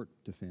support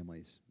to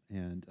families.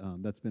 And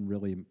that's been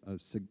really a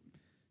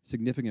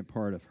significant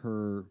part of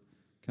her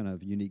kind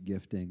of unique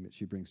gifting that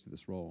she brings to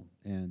this role.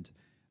 And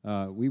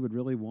we would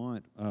really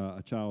want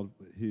a child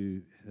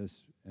who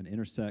has an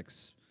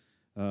intersex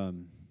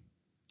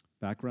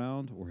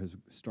background or has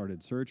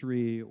started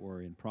surgery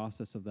or in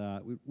process of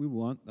that. We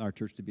want our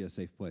church to be a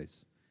safe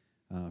place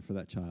for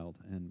that child,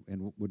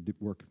 and would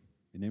work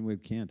in any way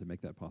we can to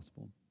make that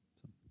possible.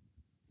 So.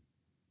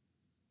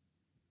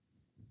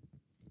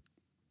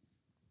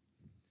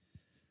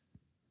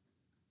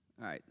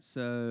 All right,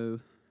 so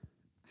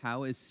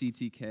how is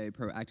CTK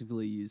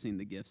proactively using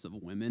the gifts of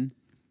women?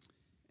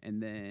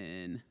 And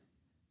then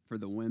for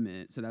the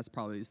women, so that's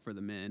probably for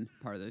the men.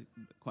 Part of the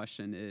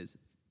question is,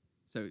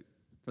 so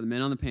for the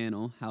men on the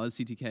panel, how is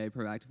CTK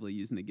proactively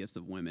using the gifts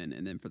of women?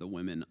 And then for the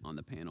women on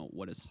the panel,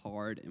 what is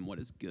hard and what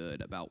is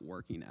good about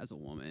working as a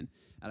woman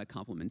at a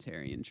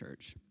complementarian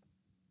church?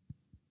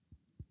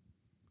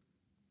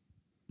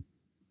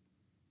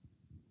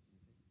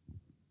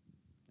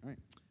 All right.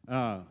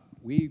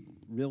 We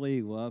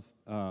really love,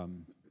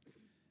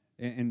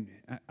 and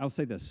I'll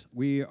say this,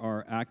 we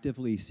are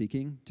actively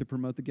seeking to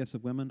promote the gifts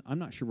of women. I'm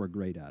not sure we're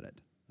great at it.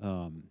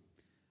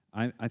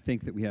 I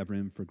think that we have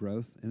room for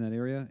growth in that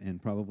area,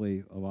 and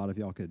probably a lot of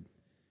y'all could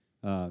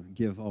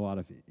give a lot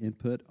of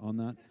input on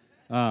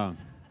that.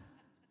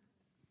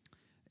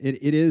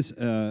 It is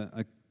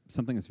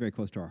something that's very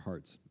close to our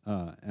hearts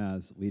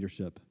as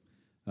leadership,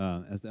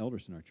 as the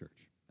elders in our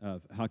church,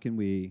 of how can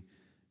we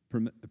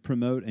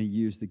promote and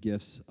use the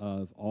gifts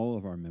of all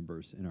of our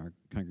members in our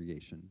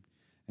congregation,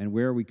 and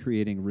where are we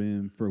creating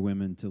room for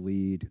women to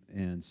lead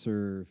and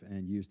serve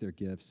and use their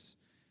gifts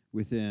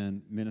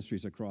within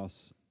ministries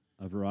across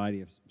a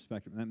variety of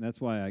spectrum. And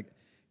that's why I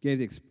gave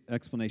the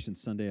explanation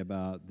Sunday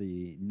about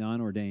the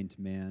non-ordained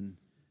man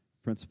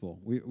principle.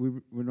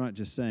 We're not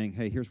just saying,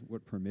 hey, here's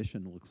what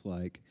permission looks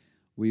like.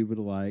 We would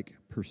like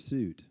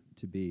pursuit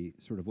to be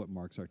sort of what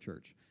marks our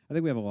church. I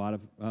think we have a lot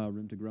of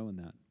room to grow in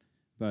that.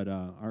 But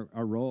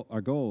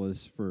our goal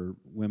is for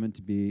women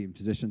to be in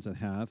positions that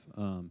have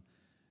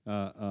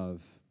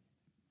of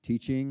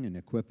teaching and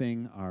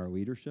equipping our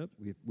leadership.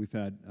 We've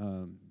had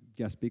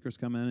guest speakers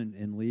come in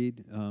and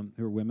lead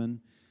who are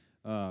women,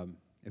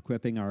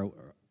 equipping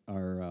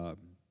our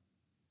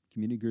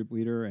community group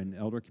leader and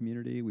elder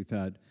community. We've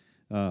had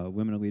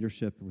women in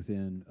leadership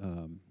within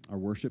our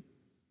worship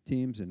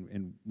teams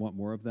and want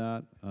more of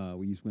that.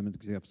 We use women's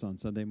gifts on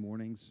Sunday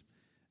mornings,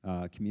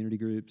 community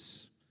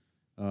groups,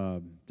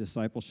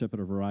 discipleship at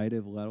a variety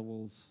of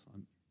levels.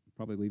 I'm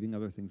probably leaving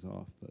other things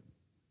off, but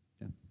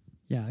yeah.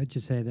 yeah, I'd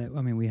just say that,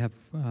 I mean, we have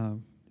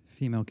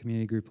female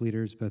community group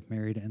leaders, both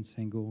married and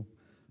single.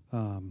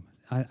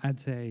 I'd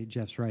say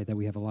Jeff's right that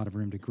we have a lot of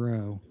room to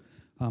grow.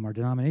 Our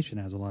denomination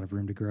has a lot of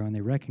room to grow, and they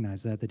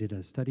recognize that. They did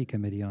a study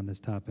committee on this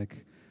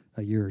topic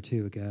a year or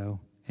two ago,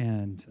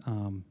 and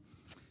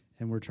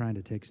we're trying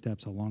to take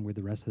steps along with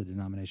the rest of the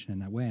denomination in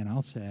that way. And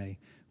I'll say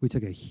we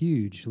took a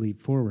huge leap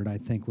forward, I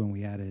think, when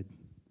we added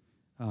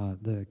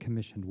the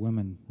commissioned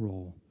women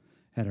role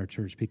at our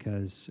church,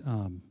 because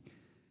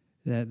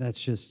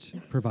that's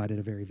just provided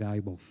a very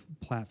valuable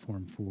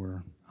platform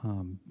for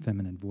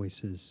feminine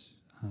voices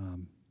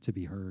to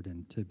be heard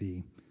and to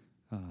be,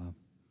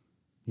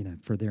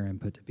 for their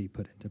input to be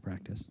put into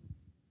practice.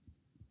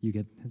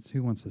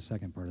 Who wants the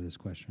second part of this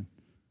question?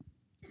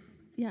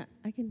 Yeah,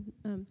 I can.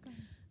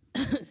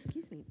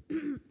 Excuse me.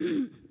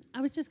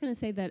 I was just going to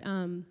say that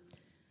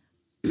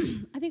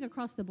I think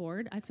across the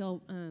board, I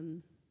feel,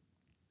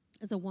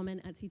 as a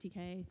woman at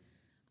CTK,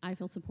 I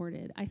feel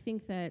supported. I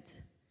think that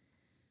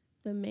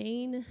the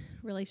main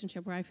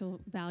relationship where I feel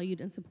valued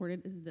and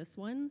supported is this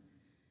one,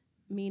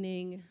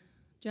 meaning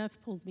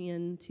Jeff pulls me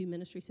into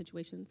ministry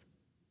situations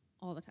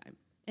all the time,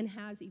 and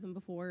has even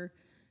before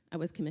I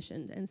was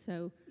commissioned. And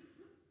so,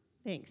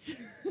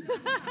 thanks.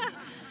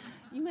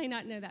 You may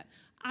not know that.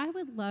 I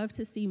would love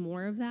to see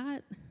more of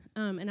that,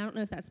 and I don't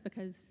know if that's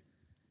because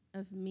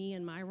of me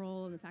and my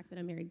role and the fact that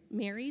I'm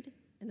married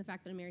and the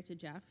fact that I'm married to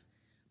Jeff,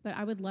 but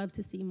I would love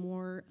to see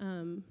more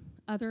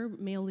other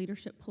male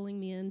leadership pulling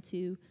me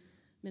into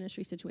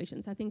ministry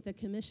situations. I think the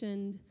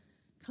commissioned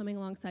coming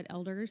alongside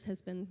elders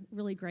has been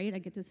really great. I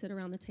get to sit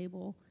around the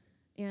table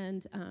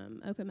and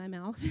open my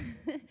mouth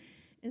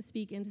and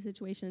speak into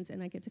situations,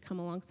 and I get to come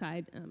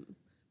alongside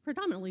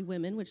predominantly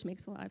women, which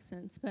makes a lot of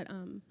sense. But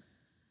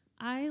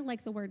I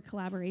like the word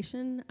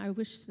collaboration. I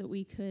wish that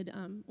we could.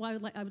 I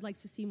would like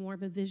to see more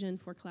of a vision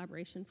for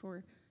collaboration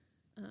for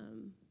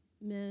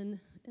men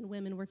and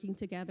women working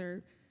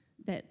together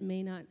that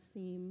may not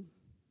seem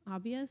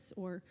obvious,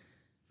 or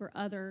for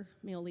other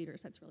male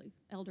leaders, that's really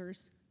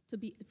elders,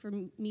 for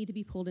me to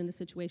be pulled into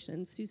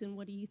situations. Susan,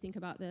 what do you think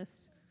about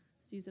this?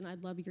 Susan,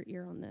 I'd love your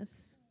ear on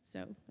this.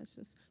 So that's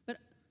just, but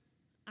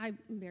I'm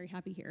very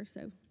happy here,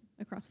 so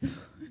across the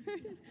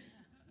board.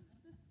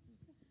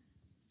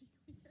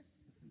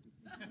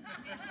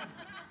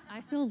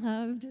 I feel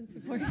loved and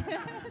supported.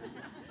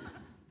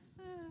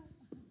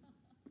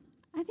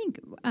 I think,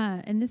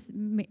 and this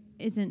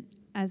isn't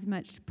as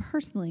much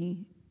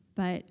personally,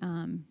 but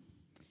I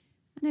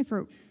know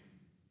for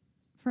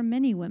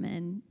many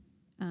women,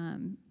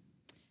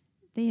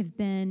 they have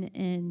been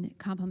in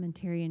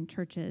complementarian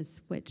churches,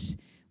 which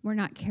were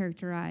not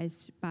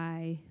characterized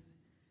by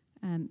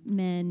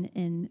men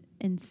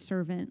in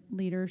servant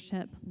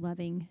leadership,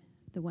 loving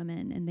the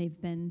women,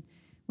 and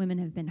women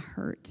have been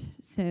hurt.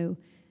 So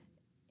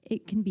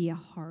it can be a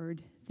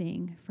hard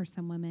thing for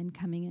some women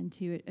coming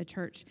into a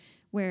church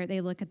where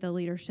they look at the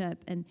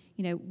leadership, and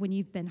when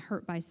you've been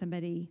hurt by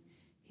somebody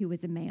who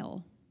was a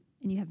male,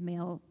 and you have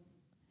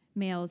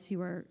males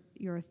who are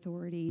your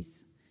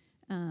authorities,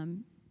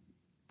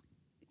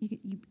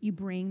 you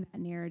bring that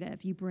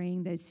narrative, you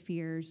bring those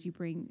fears, you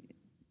bring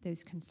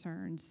those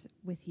concerns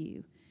with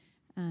you,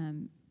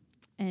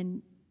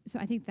 and so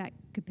I think that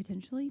could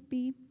potentially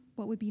be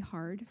what would be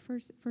hard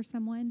for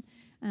someone.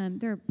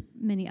 There are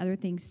many other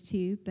things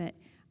too, but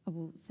I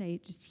will say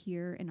just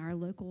here in our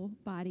local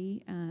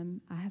body,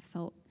 I have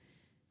felt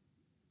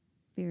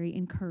very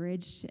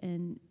encouraged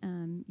in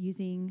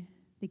using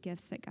the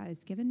gifts that God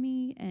has given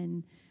me,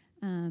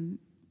 and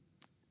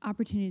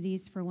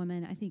opportunities for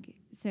women. I think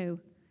so.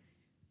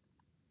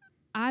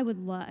 I would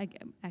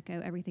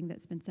echo everything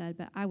that's been said,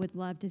 but I would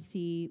love to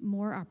see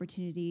more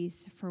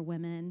opportunities for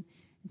women,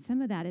 and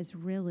some of that is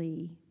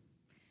really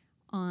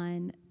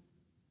on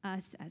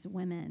us as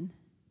women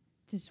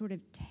to sort of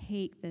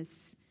take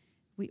this.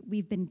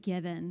 We've been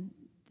given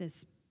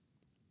this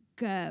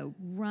go,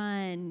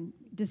 run,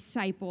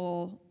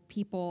 disciple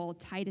people,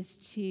 Titus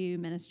 2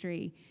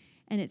 ministry,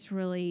 and it's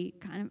really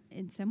kind of,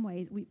 in some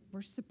ways,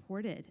 we're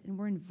supported and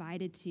we're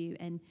invited to,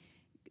 and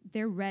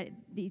they're ready.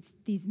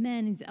 These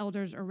men, these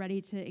elders are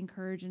ready to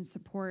encourage and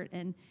support,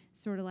 and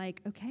sort of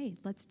like, okay,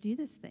 let's do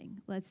this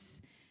thing.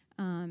 Let's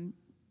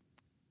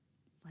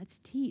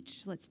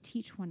teach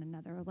one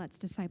another. Let's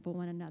disciple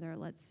one another.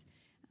 Let's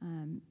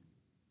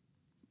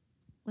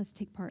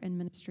take part in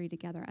ministry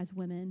together as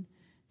women.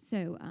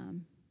 So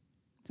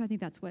I think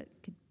that's what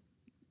could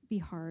be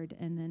hard.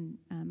 And then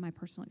my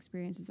personal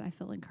experience is I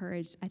feel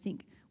encouraged. I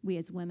think we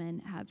as women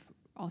have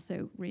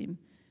also room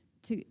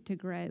to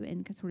grow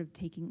and sort of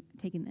taking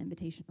the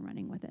invitation and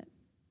running with it.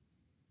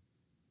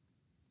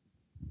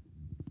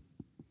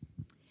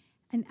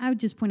 And I would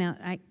just point out,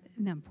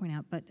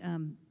 but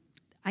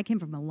I came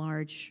from a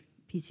large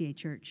PCA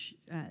church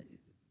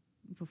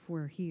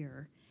before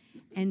here,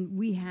 and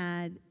we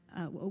had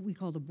what we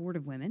called a board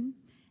of women,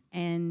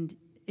 and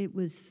it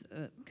was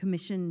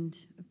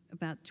commissioned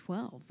about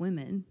 12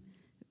 women,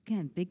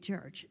 again, big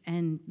church,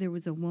 and there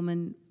was a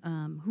woman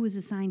who was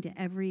assigned to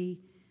every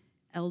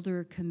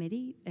elder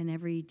committee and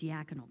every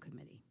diaconal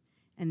committee,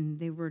 and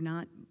they were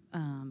not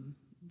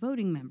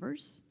voting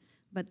members,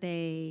 but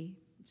they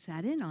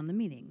sat in on the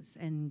meetings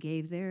and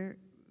gave their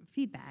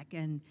feedback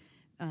and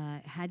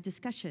had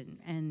discussion,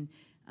 and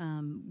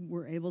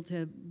were able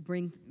to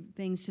bring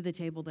things to the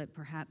table that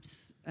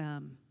perhaps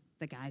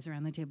the guys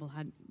around the table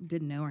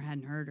didn't know or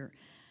hadn't heard.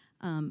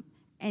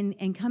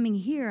 And coming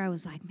here, I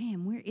was like,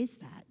 man, where is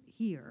that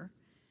here?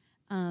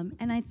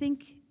 And I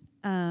think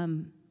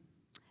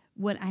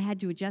what I had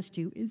to adjust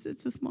to is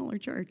it's a smaller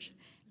church.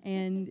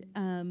 And,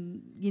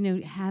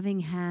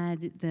 having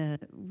had the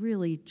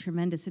really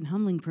tremendous and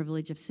humbling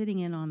privilege of sitting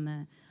in on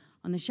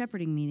the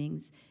shepherding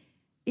meetings,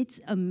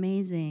 it's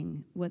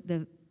amazing what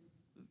the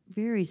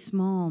very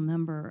small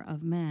number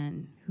of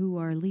men who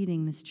are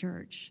leading this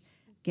church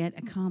get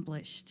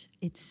accomplished.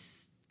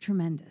 It's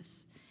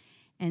tremendous.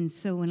 And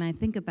so when I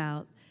think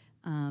about,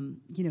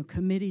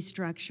 committee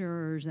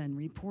structures and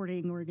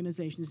reporting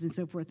organizations and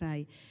so forth,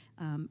 I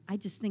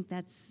just think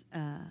that's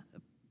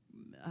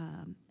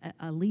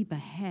a leap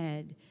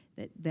ahead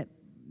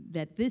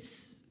that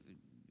this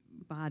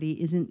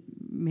body isn't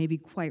maybe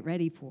quite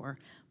ready for.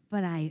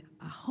 But I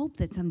hope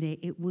that someday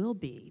it will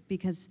be,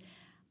 because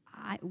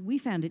we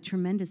found it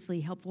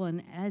tremendously helpful,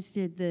 and as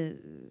did the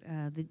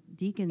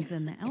deacons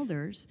and the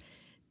elders,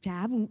 to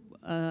have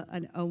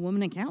a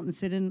woman accountant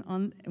sit in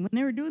on when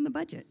they were doing the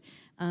budget.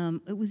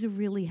 It was a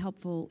really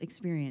helpful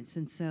experience,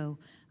 and so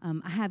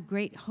I have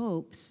great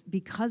hopes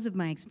because of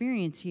my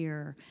experience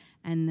here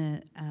and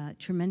the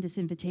tremendous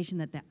invitation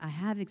that I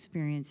have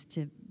experienced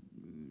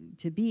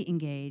to be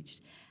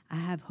engaged. I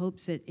have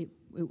hopes that it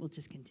will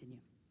just continue.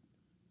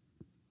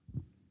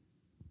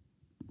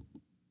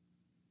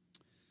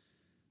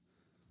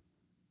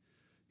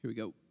 Here we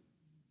go.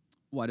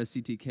 Why does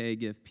CTK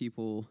give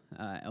people,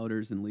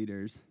 elders and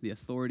leaders, the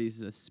authorities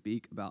to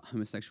speak about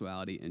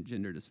homosexuality and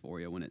gender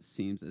dysphoria when it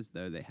seems as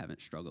though they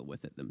haven't struggled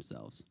with it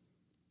themselves?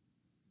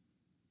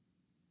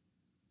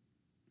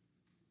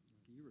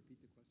 Can you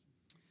repeat the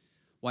question?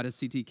 Why does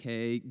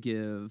CTK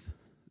give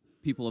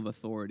people of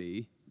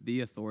authority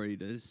the authority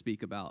to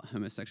speak about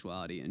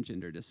homosexuality and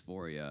gender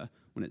dysphoria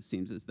when it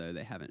seems as though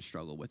they haven't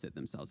struggled with it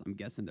themselves? I'm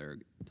guessing they're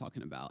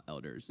talking about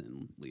elders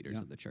and leaders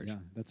of the church. Yeah,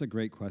 that's a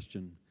great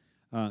question.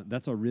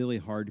 That's a really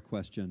hard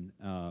question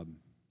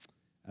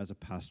as a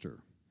pastor,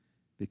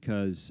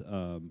 because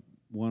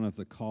one of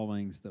the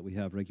callings that we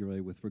have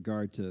regularly with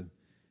regard to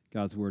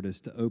God's Word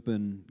is to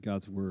open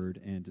God's Word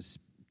and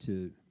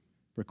to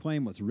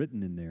proclaim what's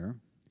written in there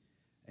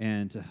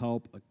and to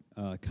help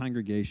a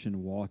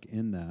congregation walk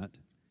in that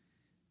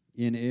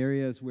in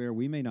areas where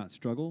we may not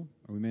struggle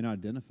or we may not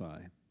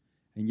identify,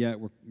 and yet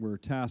we're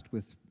tasked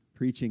with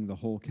preaching the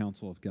whole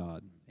counsel of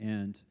God.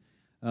 And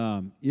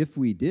if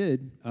we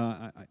did,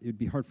 it'd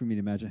be hard for me to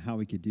imagine how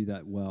we could do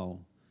that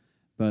well.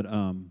 But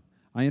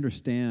I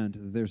understand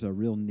that there's a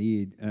real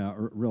need,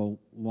 or real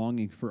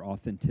longing for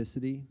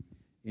authenticity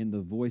in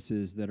the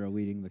voices that are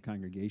leading the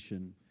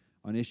congregation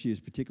on issues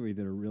particularly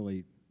that are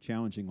really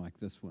challenging like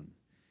this one.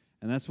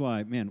 And that's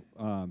why,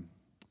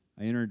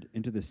 I entered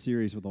into this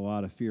series with a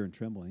lot of fear and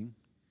trembling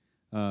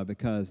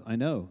because I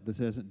know this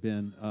hasn't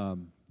been a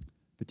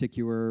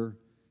particular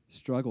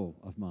struggle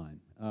of mine.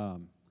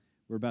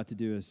 We're about to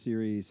do a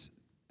series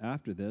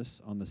after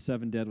this on the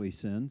 7 deadly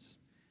sins,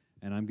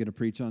 and I'm going to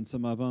preach on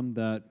some of them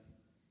that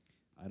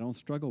I don't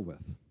struggle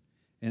with.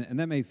 And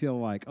that may feel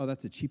like, oh,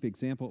 that's a cheap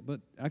example, but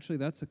actually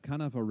that's a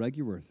kind of a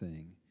regular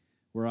thing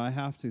where I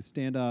have to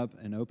stand up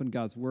and open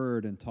God's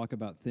Word and talk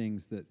about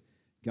things that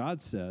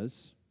God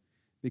says,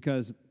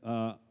 because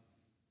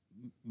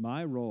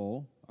my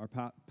role, our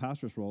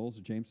pastor's role,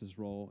 James's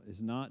role,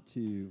 is not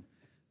to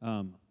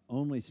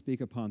only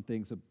speak upon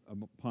things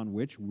upon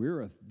which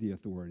we're the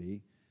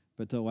authority,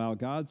 but to allow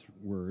God's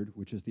Word,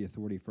 which is the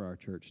authority for our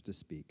church, to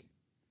speak.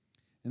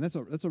 And that's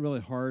a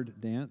really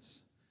hard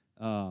dance.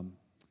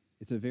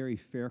 It's a very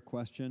fair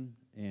question,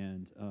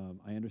 and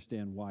I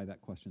understand why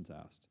that question's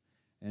asked.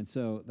 And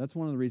so that's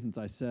one of the reasons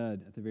I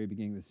said at the very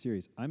beginning of the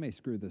series, I may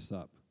screw this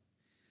up,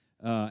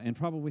 and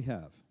probably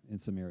have in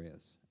some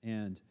areas.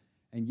 And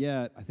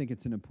yet, I think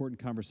it's an important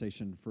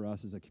conversation for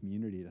us as a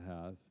community to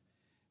have.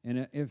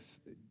 And if,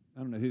 I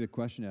don't know who the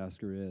question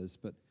asker is,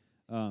 but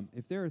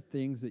if there are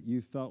things that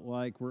you felt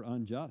like were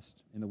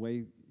unjust in the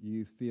way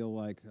you feel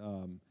like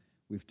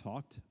we've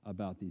talked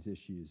about these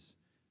issues,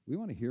 we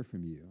want to hear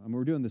from you. I mean,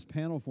 we're doing this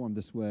panel forum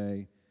this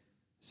way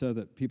so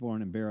that people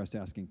aren't embarrassed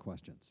asking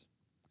questions.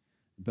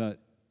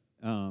 But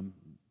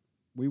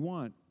we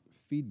want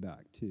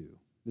feedback, too.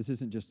 This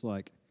isn't just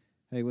like,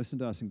 hey, listen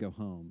to us and go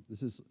home.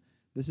 This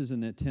is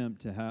an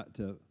attempt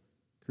to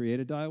create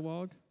a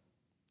dialogue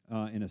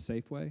in a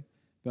safe way,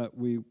 but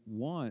we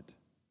want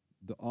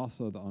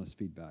also the honest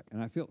feedback.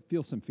 And I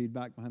feel some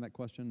feedback behind that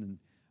question, and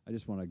I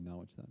just want to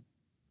acknowledge that.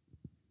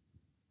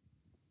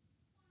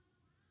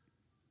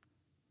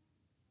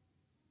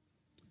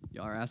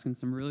 Y'all are asking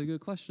some really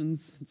good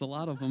questions. It's a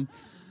lot of them.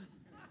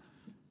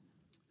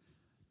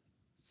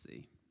 Let's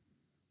see.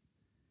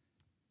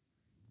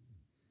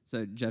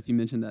 So, Jeff, you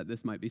mentioned that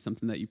this might be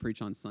something that you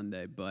preach on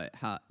Sunday, but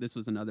this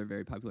was another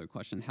very popular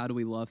question. How do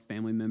we love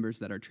family members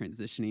that are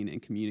transitioning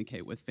and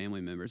communicate with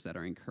family members that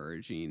are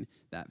encouraging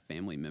that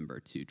family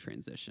member to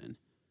transition?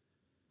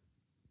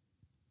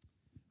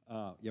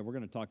 We're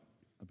going to talk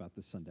about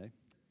this Sunday.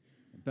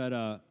 But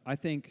I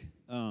think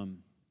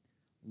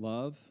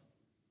love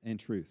and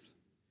truth.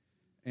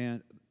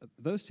 And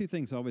those two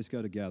things always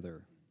go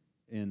together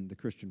in the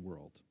Christian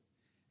world.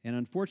 And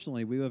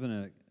unfortunately, we live in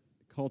a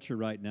culture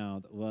right now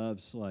that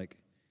loves,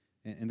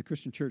 and the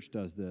Christian church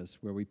does this,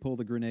 where we pull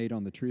the grenade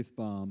on the truth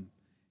bomb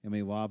and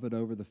we lob it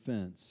over the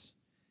fence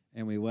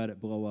and we let it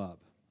blow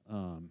up.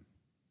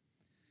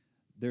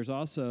 There's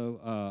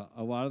also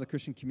a lot of the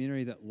Christian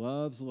community that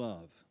loves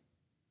love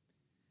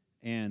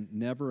and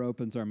never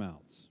opens our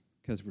mouths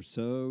because we're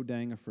so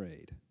dang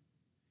afraid.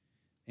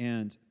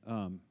 And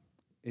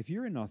if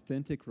you're in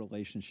authentic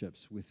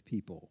relationships with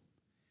people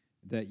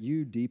that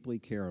you deeply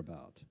care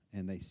about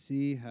and they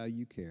see how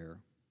you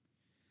care,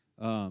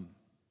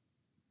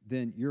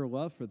 then your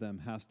love for them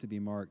has to be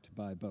marked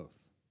by both.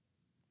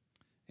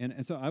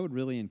 And so I would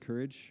really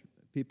encourage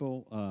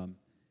people,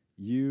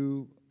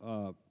 you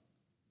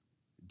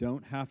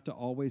don't have to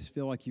always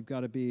feel like you've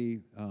got to be,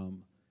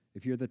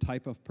 if you're the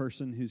type of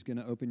person who's going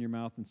to open your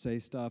mouth and say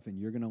stuff and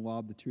you're going to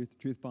lob the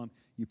truth bomb,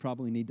 you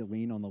probably need to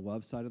lean on the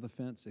love side of the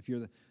fence. If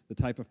you're the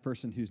type of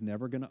person who's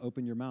never going to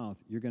open your mouth,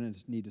 you're going to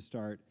just need to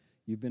start,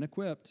 you've been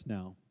equipped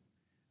now.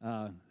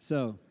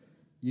 So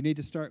you need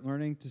to start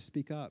learning to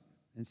speak up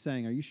and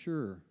saying, are you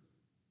sure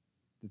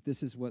that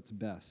this is what's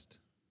best?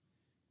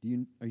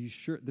 Are you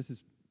sure this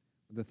is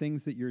the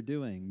things that you're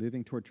doing,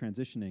 moving toward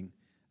transitioning,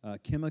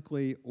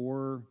 chemically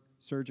or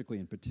surgically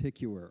in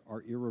particular,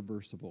 are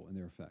irreversible in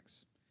their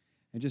effects?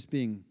 And just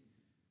being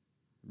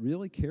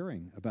really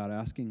caring about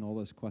asking all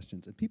those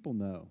questions. And people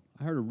know.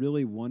 I heard a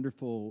really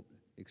wonderful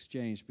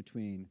exchange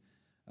between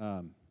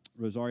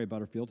Rosaria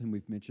Butterfield, whom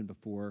we've mentioned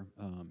before,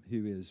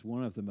 who is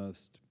one of the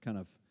most kind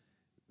of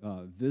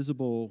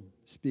visible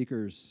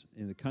speakers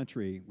in the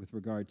country with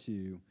regard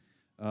to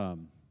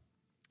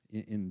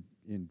in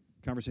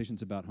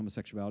conversations about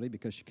homosexuality,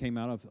 because she came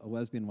out of a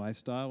lesbian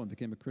lifestyle and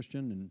became a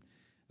Christian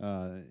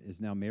and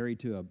is now married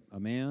to a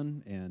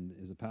man and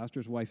is a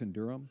pastor's wife in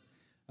Durham.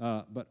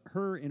 But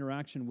her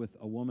interaction with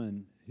a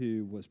woman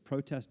who was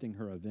protesting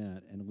her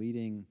event and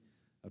leading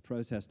a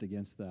protest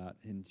against that,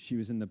 and she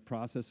was in the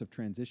process of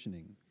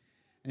transitioning.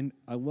 And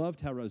I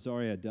loved how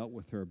Rosaria dealt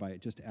with her by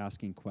just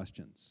asking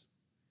questions.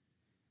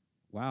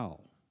 Wow,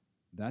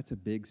 that's a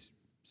big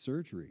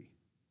surgery.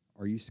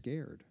 Are you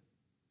scared?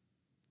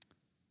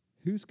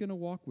 Who's going to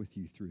walk with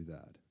you through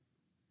that?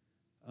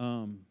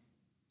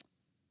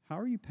 How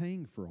are you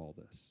paying for all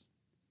this?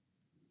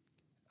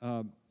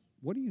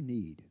 What do you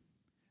need?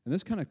 And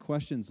those kind of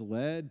questions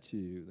led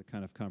to the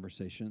kind of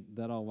conversation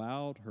that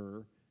allowed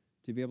her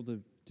to be able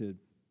to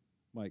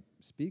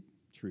speak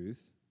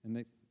truth, and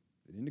they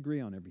didn't agree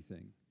on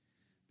everything,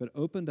 but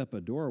opened up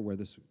a door where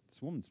this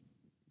woman's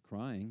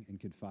crying and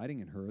confiding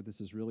in her.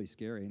 This is really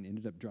scary, and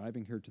ended up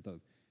driving her to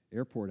the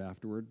airport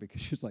afterward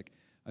because she's like,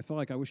 I feel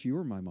like I wish you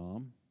were my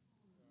mom.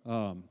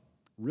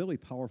 Really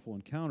powerful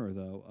encounter,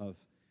 though, of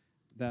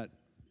that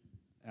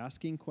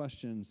asking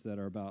questions that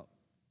are about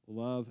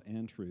love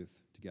and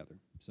truth together.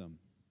 So,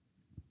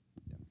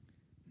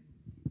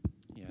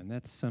 yeah, and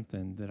that's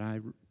something that I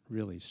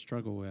really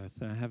struggle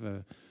with. And I have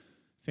a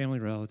family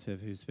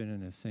relative who's been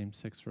in a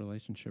same-sex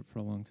relationship for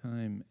a long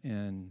time,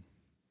 and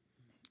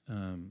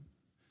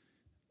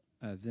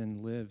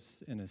then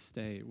lives in a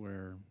state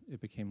where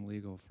it became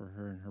legal for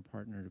her and her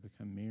partner to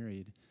become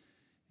married.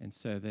 And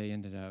so they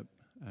ended up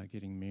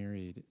getting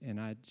married. And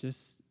I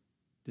just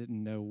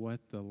didn't know what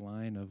the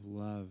line of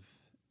love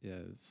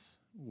is.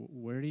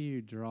 Where do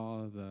you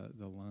draw the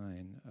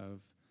line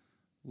of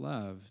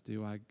love?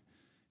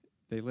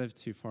 They live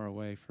too far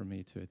away for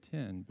me to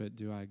attend, but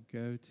do I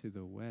go to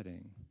the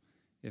wedding?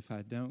 If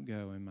I don't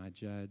go, am I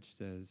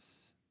judged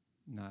as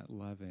not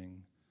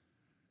loving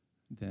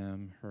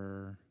them,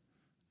 her?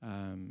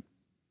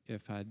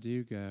 If I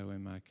do go,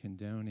 am I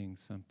condoning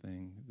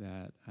something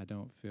that I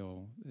don't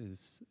feel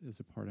is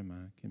a part of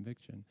my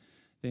conviction?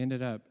 They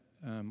ended up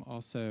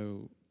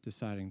also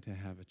deciding to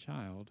have a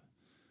child.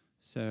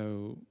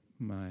 So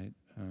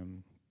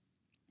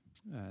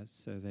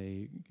so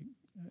they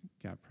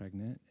got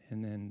pregnant,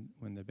 and then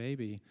when the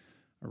baby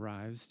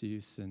arrives, do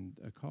you send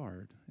a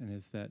card? And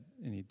is that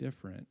any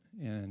different?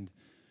 And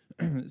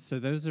so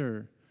those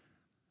are,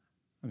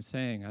 I'm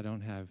saying I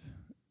don't have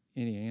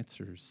any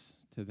answers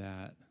to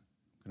that.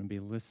 I'm going to be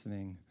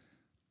listening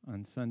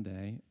on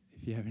Sunday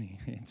if you have any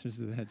answers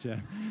to that,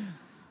 Jeff.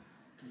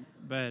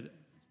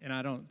 And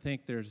I don't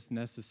think there's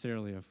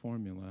necessarily a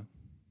formula.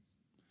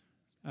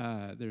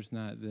 There's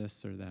not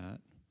this or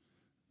that.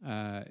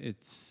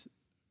 It's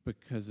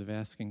because of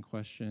asking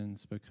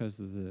questions, because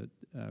of the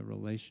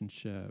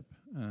relationship.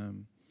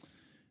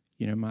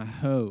 My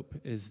hope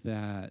is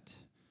that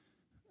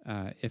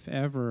if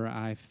ever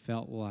I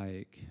felt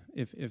like,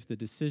 if the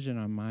decision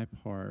on my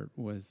part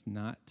was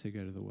not to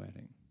go to the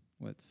wedding,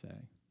 let's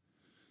say,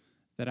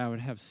 that I would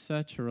have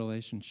such a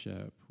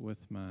relationship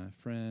with my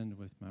friend,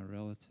 with my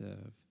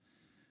relative,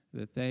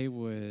 that they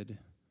would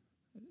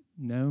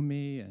know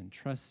me and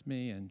trust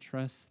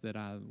that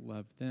I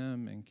love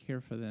them and care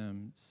for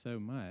them so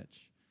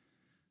much,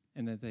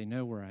 and that they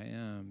know where I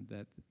am,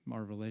 that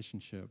our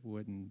relationship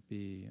wouldn't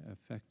be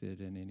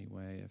affected in any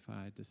way if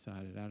I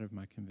decided out of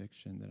my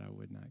conviction that I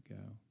would not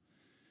go.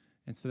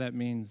 And so that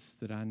means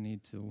that I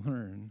need to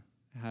learn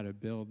how to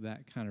build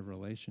that kind of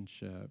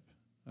relationship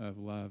of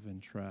love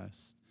and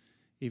trust,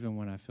 even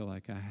when I feel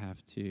like I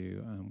have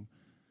to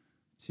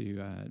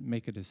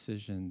make a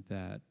decision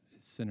that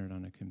is centered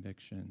on a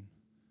conviction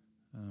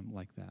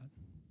like that.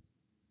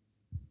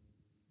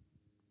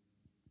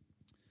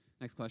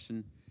 Next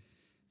question.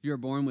 If you are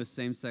born with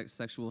same-sex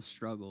sexual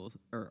struggles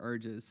or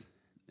urges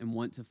and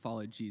want to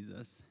follow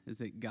Jesus,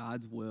 is it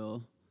God's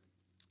will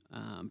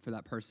for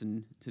that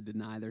person to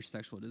deny their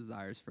sexual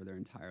desires for their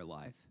entire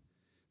life?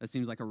 That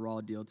seems like a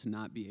raw deal to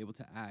not be able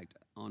to act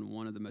on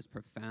one of the most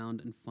profound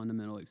and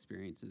fundamental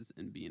experiences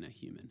in being a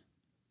human.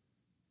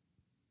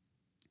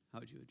 How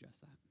would you address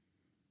that?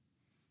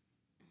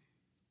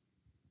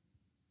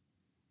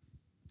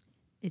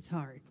 It's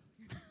hard.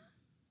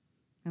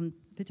 I'm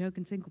the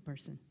token single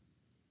person.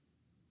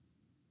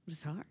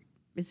 It's hard.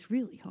 It's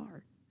really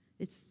hard.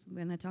 It's,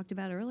 when I talked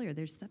about earlier,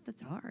 there's stuff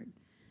that's hard.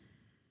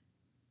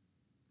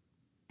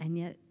 And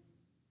yet,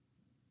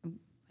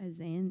 as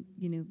Ann,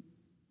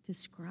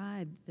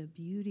 described the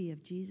beauty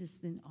of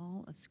Jesus in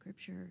all of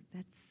Scripture,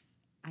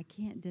 I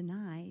can't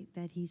deny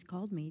that he's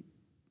called me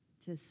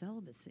to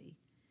celibacy.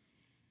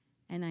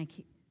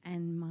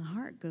 And my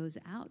heart goes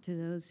out to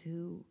those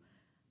who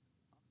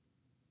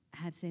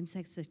have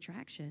same-sex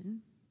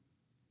attraction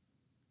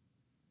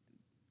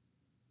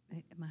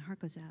my heart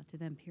goes out to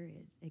them,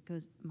 period.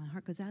 My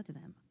heart goes out to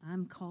them.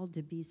 I'm called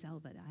to be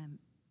celibate.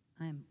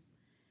 And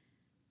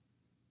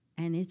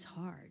it's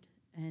hard,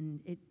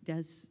 and it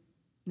does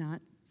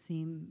not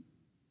seem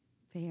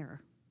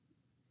fair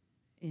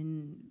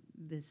in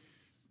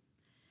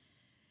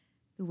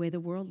the way the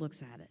world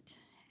looks at it.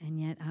 And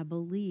yet I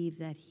believe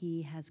that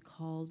he has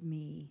called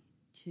me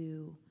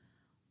to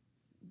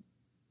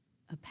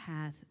a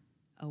path,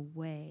 a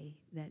way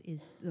that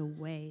is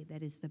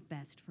the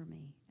best for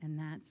me. And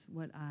that's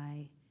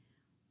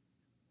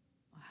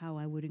how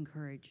I would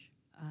encourage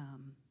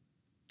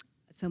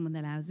someone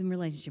that I was in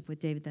relationship with.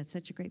 David, that's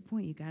such a great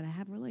point. You got to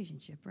have a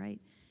relationship, right?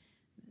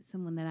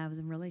 Someone that I was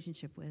in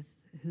relationship with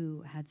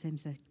who had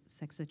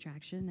same-sex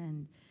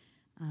attraction,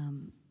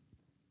 and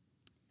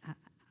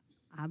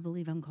I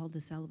believe I'm called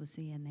to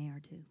celibacy, and they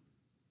are too.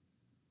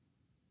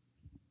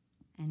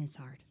 And it's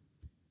hard.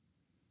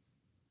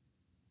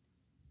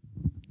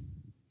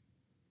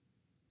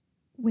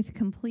 With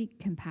complete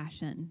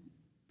compassion,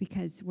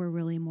 because we're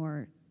really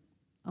more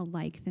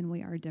alike than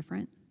we are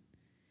different.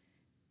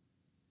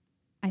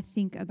 I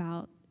think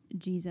about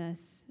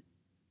Jesus,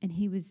 and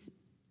he was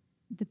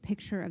the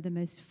picture of the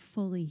most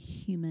fully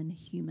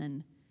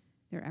human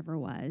there ever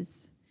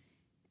was.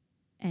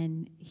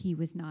 And he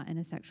was not in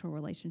a sexual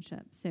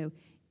relationship. So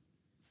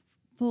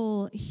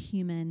full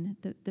human,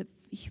 the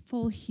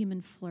full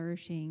human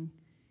flourishing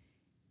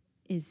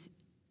is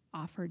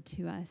offered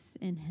to us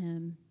in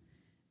him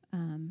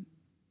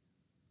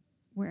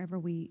wherever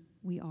we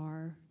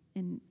are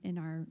in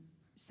our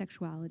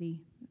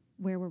sexuality,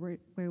 where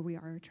we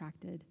are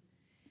attracted.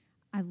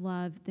 I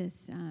love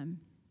this,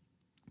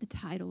 the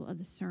title of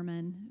the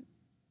sermon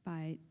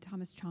by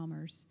Thomas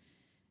Chalmers.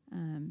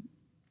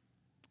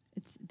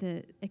 It's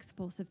The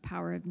Explosive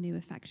Power of New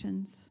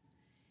Affections.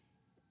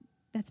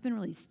 That's been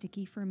really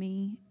sticky for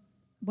me,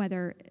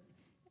 whether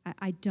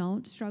I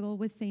don't struggle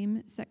with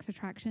same-sex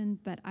attraction,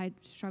 but I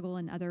struggle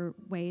in other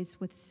ways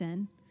with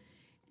sin.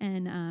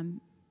 And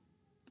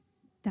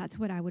that's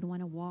what I would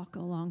want to walk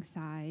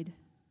alongside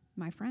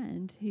my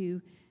friend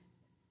who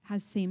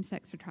has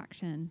same-sex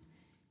attraction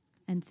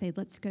and say,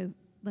 let's go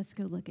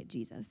look at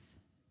Jesus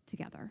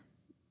together.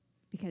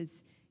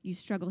 Because you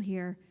struggle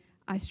here,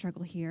 I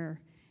struggle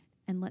here,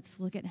 and let's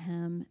look at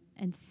him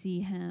and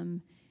see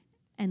him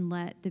and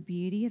let the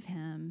beauty of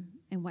him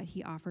and what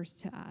he offers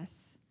to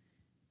us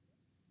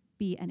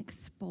be an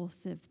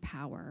expulsive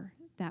power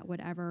that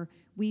whatever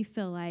we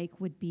feel like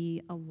would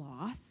be a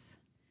loss,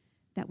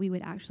 that we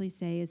would actually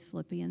say as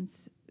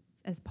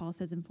Paul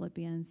says in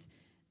Philippians,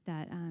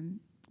 that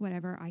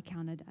whatever I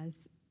counted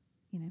as,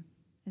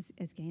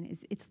 as gain,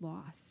 it's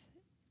loss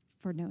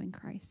for knowing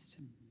Christ.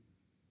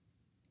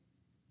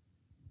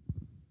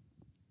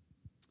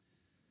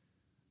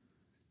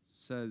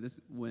 So this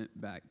went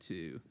back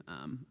to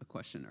a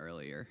question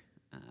earlier.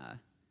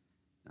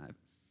 I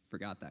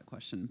forgot that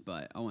question,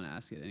 but I want to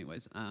ask it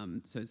anyways.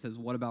 So it says,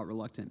 what about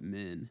reluctant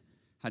men?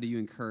 How do you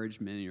encourage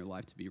men in your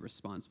life to be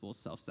responsible,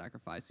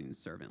 self-sacrificing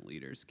servant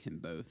leaders? Can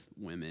both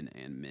women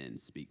and men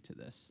speak to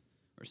this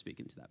or speak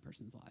into that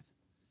person's life?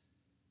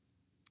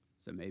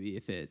 So maybe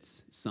if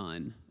it's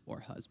son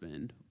or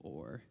husband,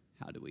 or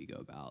how do we go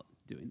about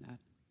doing that?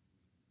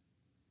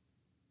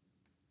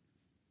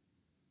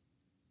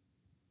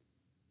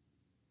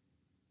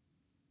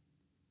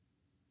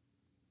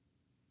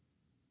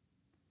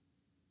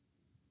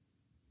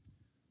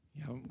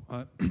 Yeah,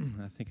 I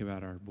think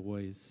about our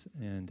boys,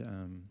 and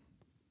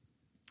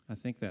I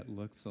think that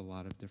looks a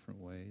lot of different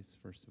ways,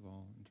 first of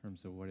all, in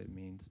terms of what it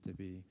means to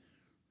be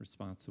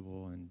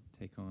responsible and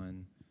take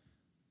on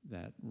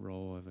that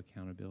role of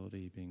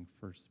accountability, being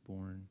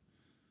firstborn.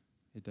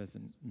 It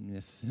doesn't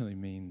necessarily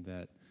mean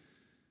that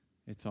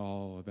it's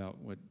all about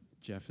what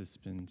Jeff has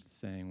been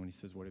saying when he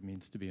says what it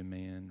means to be a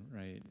man,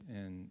 right?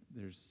 And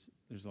there's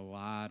a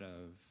lot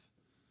of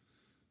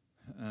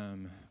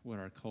what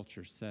our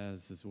culture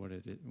says is what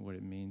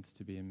it means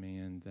to be a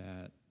man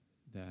that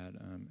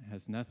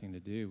has nothing to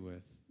do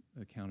with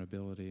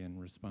accountability and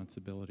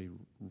responsibility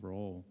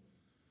role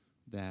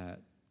that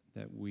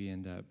we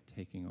end up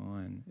taking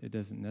on. It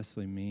doesn't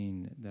necessarily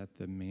mean that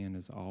the man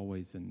is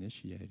always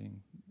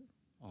initiating,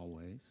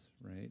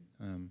 right?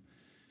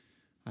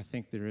 I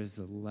think there is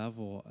a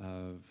level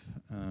of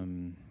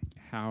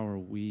how are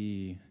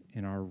we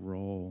in our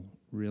role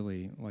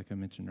really, like I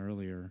mentioned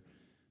earlier,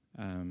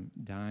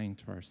 dying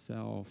to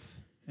ourselves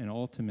and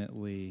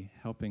ultimately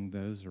helping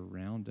those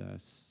around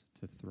us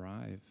to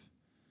thrive,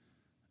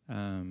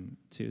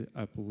 to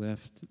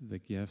uplift the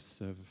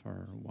gifts of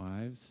our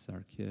wives,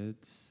 our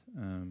kids,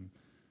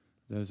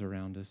 those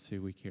around us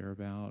who we care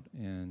about,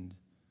 and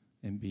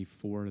be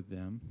for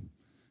them.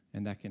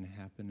 And that can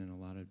happen in a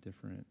lot of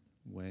different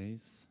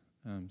ways.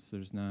 So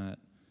there's not.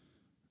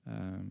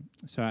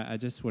 So I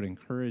just would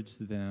encourage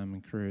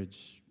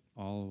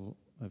all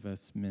of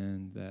us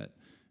men that,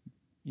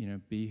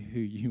 be who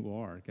you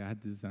are. God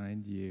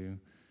designed you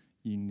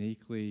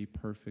uniquely,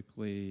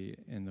 perfectly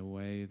in the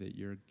way that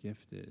you're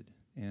gifted.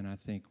 And I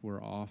think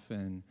we're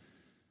often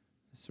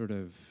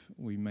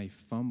we may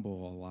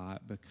fumble a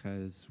lot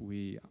because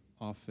we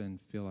often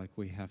feel like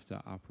we have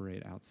to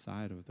operate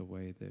outside of the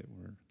way that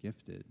we're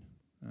gifted,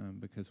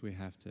 because we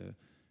have to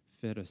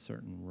fit a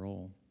certain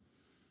role,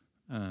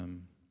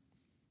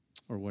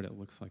 or what it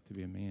looks like to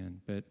be a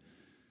man. But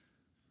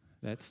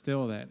that's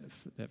still that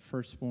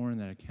firstborn,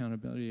 that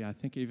accountability. I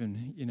think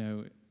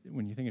even,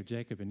 when you think of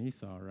Jacob and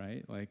Esau,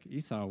 right? Like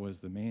Esau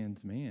was the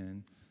man's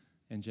man,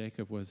 and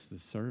Jacob was the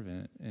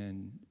servant,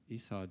 and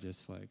Esau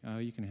just like, oh,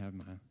 you can have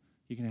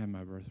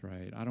my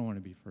birthright. I don't want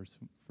to be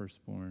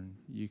firstborn.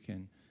 You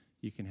can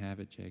have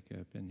it,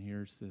 Jacob. And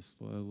here's this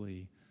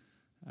lowly,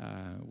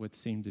 what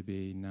seemed to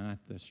be not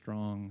the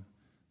strong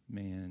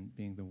man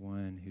being the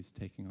one who's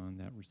taking on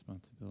that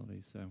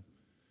responsibility. So,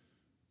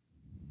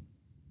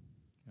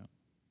 yeah.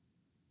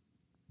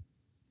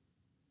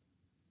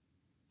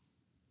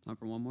 Time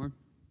for one more.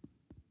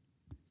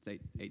 It's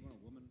eight.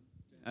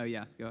 Oh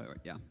yeah, go ahead.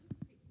 Yeah. Do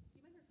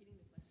you mind repeating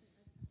the question?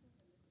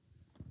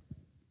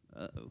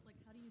 Uh-oh. Like,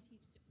 how do you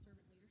teach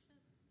servant leadership?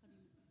 How do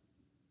you?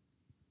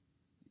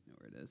 You know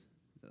where it is? Is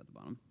it at the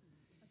bottom?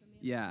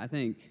 Yeah, I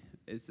think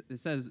it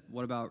says,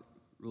 what about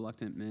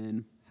reluctant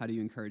men? How do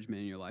you encourage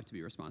men in your life to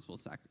be responsible,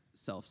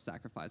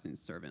 self-sacrificing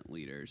servant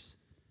leaders?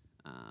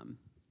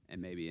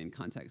 And maybe in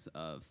context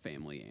of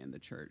family and the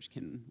church,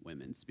 can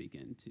women speak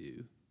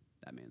into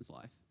that man's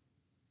life?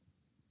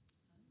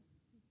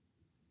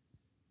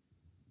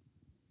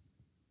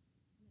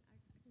 I can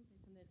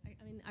say something.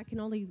 I mean, I can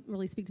only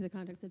really speak to the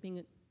context of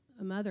being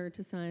a mother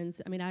to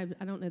sons. I mean, I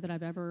don't know that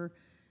I've ever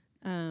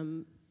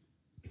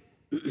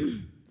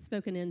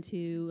spoken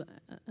into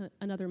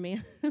another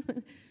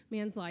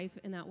man's life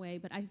in that way.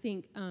 But I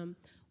think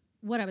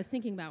what I was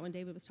thinking about when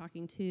David was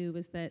talking too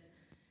was that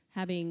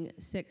having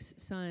 6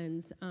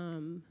 sons,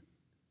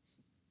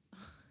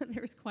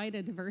 there's quite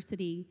a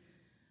diversity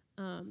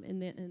in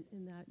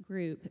that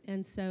group,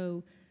 and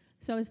so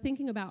I was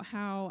thinking about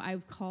how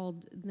I've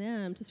called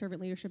them to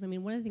servant leadership. I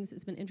mean, one of the things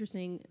that's been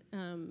interesting,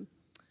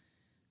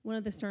 one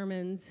of the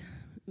sermons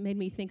made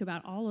me think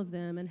about all of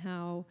them and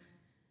how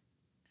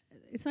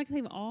it's like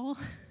they've all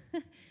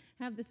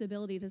have this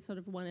ability to sort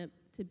of want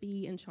to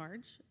be in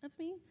charge of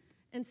me.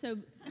 And so,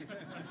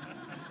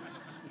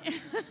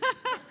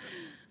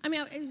 I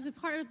mean, it was a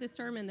part of the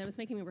sermon that was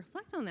making me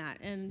reflect on that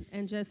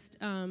and just,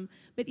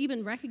 but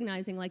even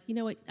recognizing, like, you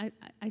know what,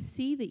 I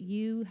see that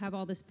you have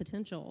all this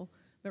potential,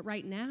 but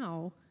right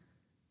now,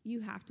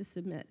 you have to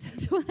submit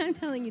to what I'm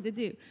telling you to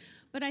do.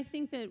 But I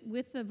think that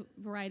with the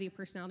variety of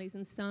personalities,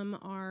 and some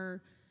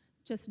are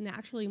just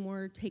naturally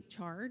more take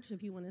charge,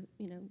 if you want to,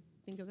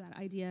 think of that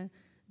idea,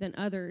 than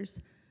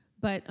others.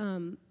 But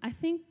I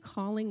think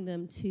calling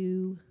them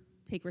to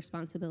take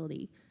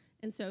responsibility,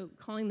 and so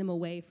calling them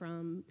away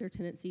from their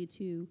tendency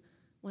to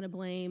want to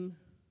blame,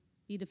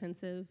 be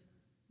defensive,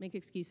 make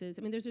excuses.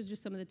 I mean, those are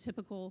just some of the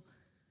typical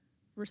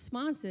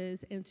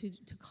responses, and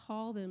to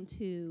call them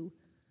to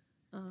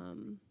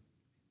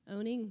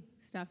owning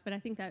stuff. But I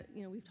think that,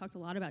 we've talked a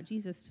lot about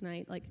Jesus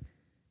tonight, like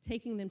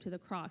taking them to the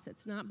cross.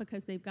 It's not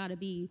because they've got to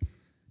be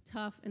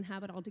tough and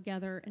have it all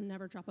together and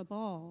never drop a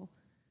ball,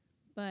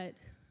 but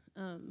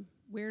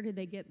where did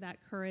they get that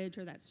courage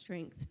or that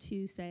strength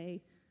to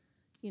say,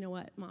 you know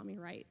what, Mom,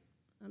 you're right,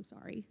 I'm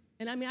sorry.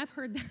 And I mean, I've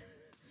heard that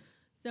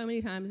so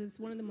many times. It's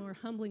one of the more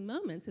humbling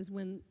moments is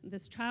when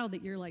this child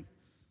that you're like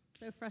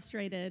so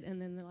frustrated,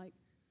 and then they're like,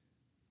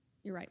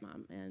 you're right,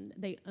 Mom, and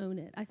they own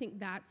it. I think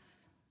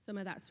that's some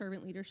of that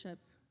servant leadership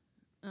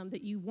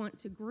that you want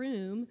to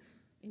groom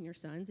in your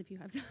sons, if you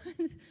have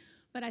sons.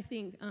 But I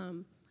think,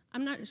 I'm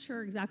not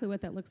sure exactly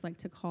what that looks like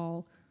to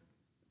call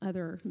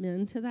other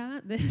men to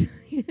that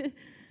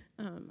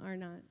are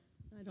not,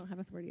 I don't have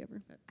authority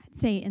over. But I'd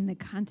say in the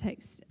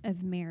context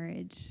of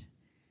marriage,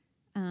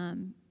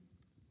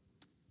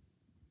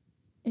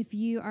 if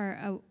you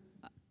are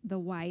the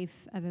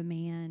wife of a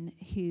man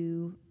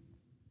who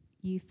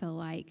you feel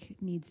like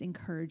needs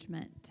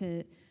encouragement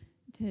to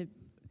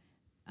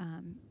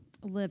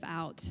live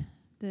out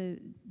the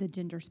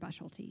gender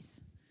specialties,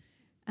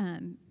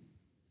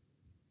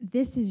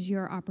 this is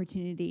your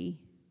opportunity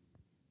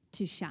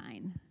to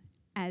shine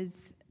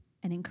as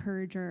an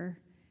encourager,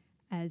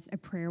 as a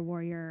prayer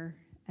warrior,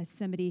 as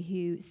somebody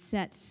who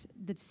sets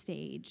the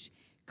stage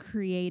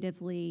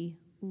creatively,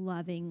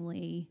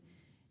 lovingly,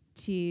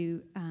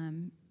 to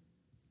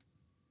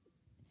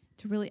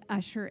really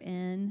usher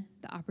in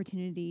the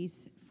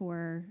opportunities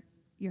for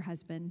your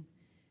husband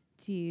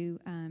to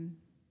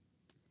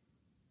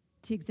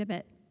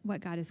exhibit what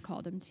God has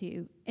called him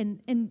to,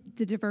 in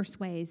the diverse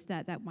ways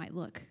that might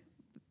look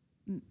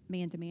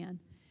man to man.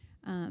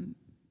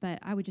 But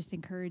I would just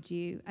encourage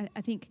you.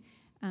 I think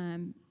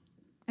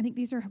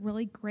these are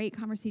really great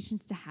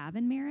conversations to have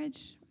in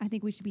marriage. I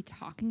think we should be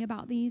talking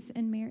about these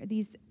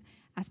these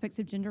aspects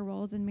of gender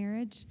roles in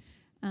marriage.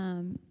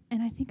 And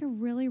I think a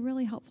really,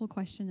 really helpful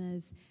question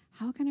is,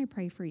 how can I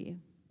pray for you?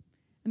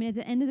 I mean, at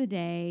the end of the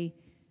day,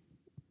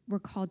 we're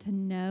called to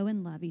know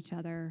and love each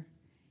other.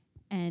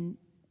 And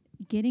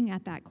getting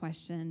at that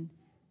question,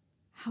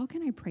 how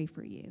can I pray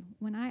for you?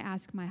 When I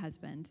ask my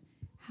husband,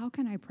 how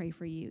can I pray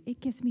for you? It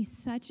gives me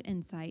such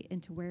insight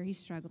into where he's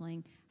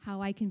struggling,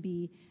 how I can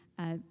be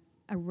a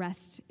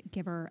rest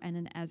giver and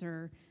an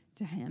Ezer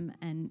to him.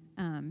 And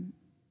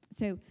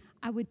so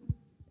I would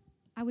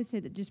say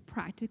that just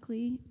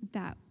practically,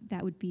 that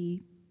would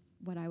be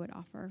what I would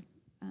offer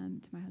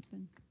to my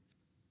husband.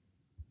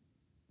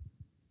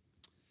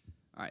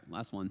 All right,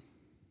 last one.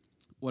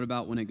 What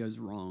about when it goes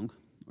wrong,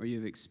 or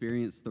you've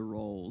experienced the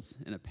roles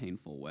in a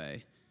painful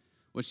way?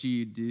 What should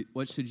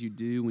you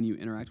do when you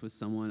interact with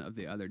someone of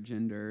the other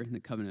gender, in the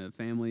covenant of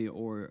family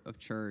or of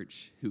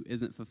church, who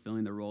isn't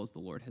fulfilling the roles the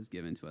Lord has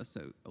given to us?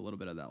 So a little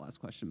bit of that last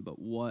question, but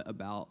what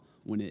about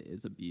when it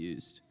is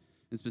abused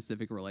in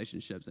specific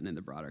relationships and in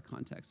the broader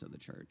context of the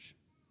church?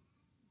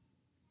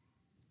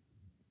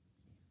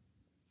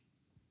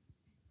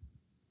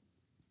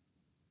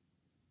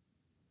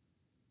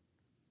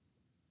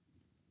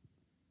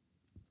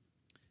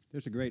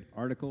 There's a great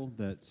article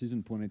that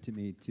Susan pointed to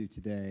me to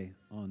today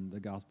on the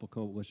Gospel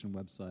Coalition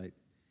website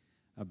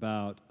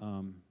about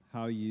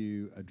how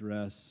you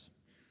address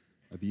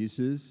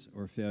abuses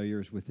or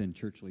failures within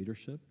church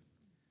leadership.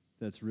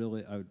 That's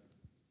really, I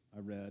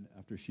read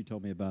after she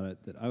told me about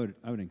it, that I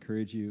would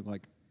encourage you,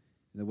 like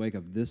in the wake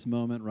of this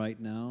moment right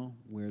now,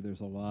 where there's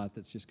a lot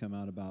that's just come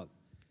out about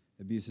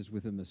abuses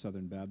within the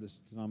Southern Baptist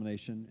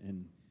denomination,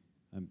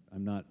 and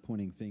I'm not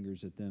pointing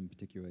fingers at them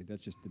particularly.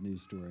 That's just the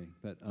news story,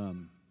 but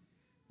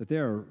that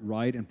there are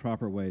right and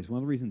proper ways. One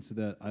of the reasons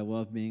that I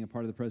love being a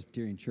part of the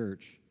Presbyterian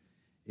Church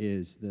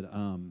is that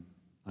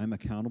I'm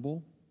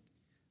accountable.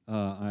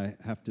 I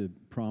have to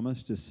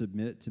promise to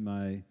submit to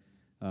my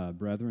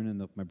brethren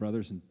and my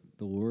brothers in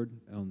the Lord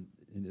and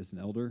as an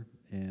elder.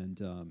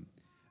 And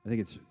I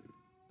think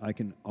I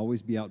can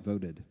always be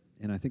outvoted.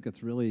 And I think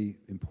that's really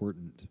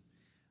important.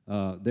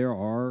 There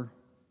are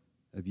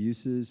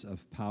abuses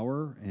of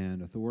power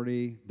and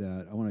authority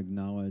that I want to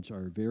acknowledge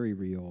are very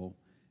real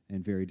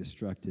and very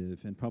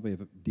destructive, and probably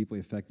have deeply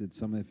affected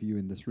some of you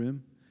in this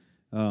room,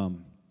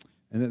 and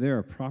that there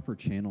are proper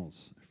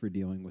channels for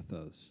dealing with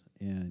those.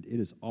 And it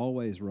is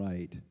always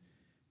right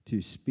to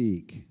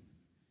speak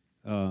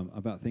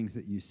about things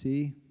that you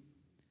see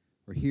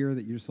or hear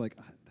that you're just like,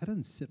 that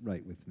doesn't sit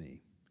right with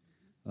me.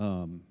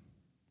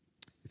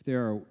 If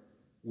there are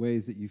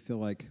ways that you feel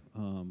like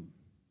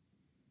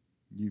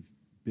you've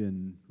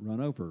been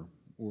run over,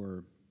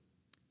 or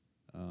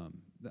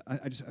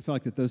I feel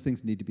like that those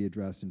things need to be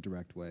addressed in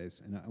direct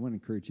ways, and I want to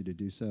encourage you to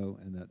do so,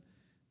 and that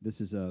this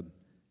is a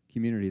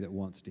community that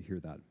wants to hear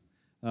that.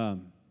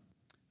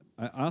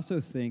 I also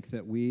think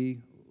that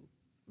we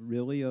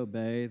really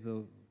obey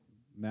the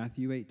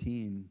Matthew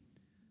 18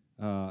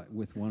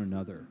 with one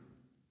another.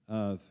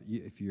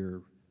 If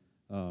your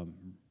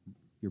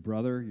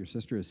brother, your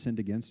sister has sinned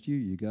against you,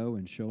 you go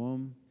and show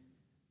them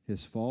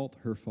his fault,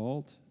 her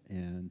fault,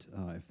 and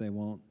if they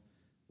won't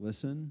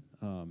listen,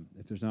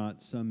 if there's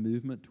not some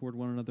movement toward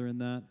one another in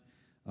that,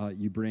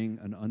 you bring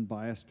an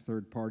unbiased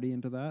third party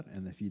into that,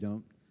 and if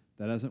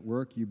that doesn't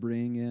work, you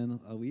bring in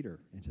a leader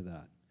into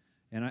that.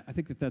 And I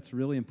think that that's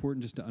really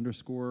important just to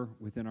underscore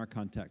within our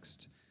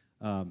context.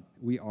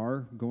 We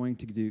are going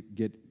to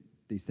get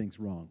these things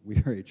wrong. We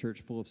are a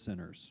church full of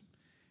sinners,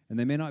 and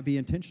they may not be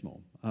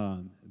intentional,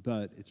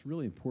 but it's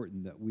really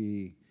important that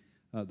we,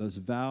 those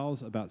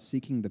vows about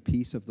seeking the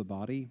peace of the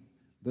body,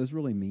 those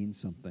really mean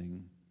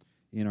something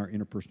in our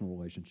interpersonal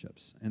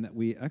relationships, and that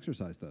we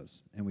exercise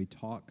those, and we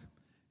talk,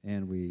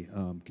 and we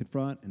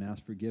confront and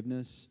ask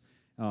forgiveness.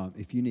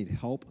 If you need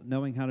help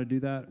knowing how to do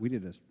that, we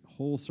did a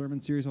whole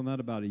sermon series on that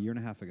about 1.5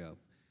 years ago,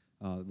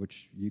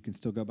 which you can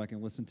still go back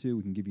and listen to.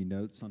 We can give you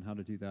notes on how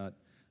to do that,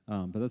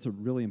 but that's a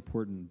really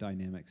important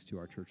dynamics to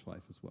our church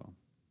life as well.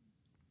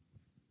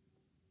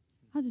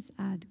 I'll just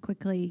add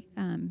quickly,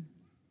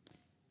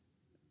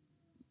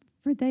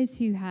 for those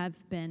who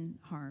have been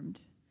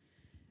harmed,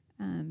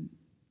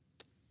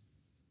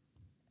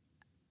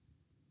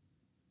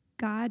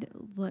 God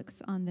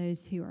looks on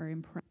those who are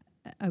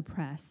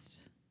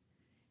oppressed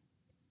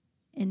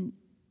in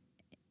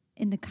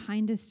the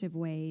kindest of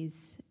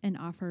ways and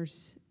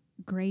offers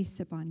grace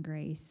upon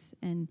grace.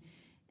 And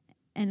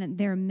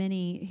there are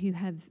many who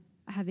have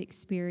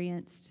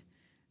experienced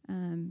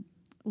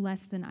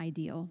less than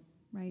ideal,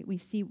 right? We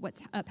see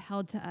what's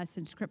upheld to us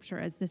in Scripture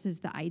as this is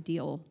the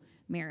ideal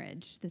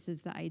marriage. This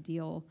is the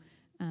ideal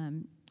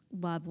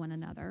love one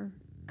another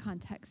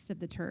context of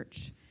the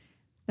church.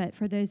 But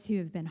for those who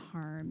have been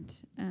harmed,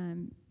 I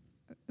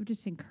would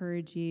just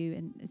encourage you,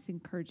 and it's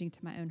encouraging to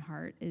my own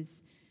heart,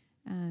 is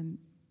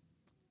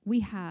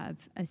we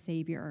have a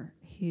Savior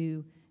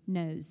who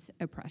knows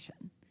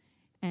oppression,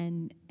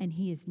 and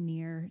he is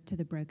near to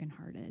the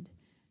brokenhearted.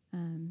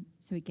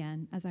 So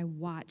again, as I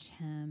watch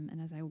him,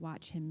 and as I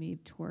watch him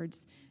move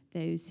towards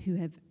those who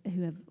have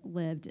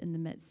lived in the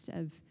midst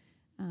of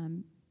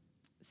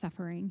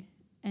suffering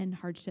and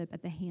hardship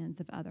at the hands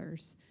of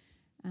others,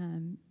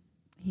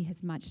 he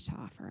has much to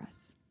offer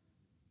us.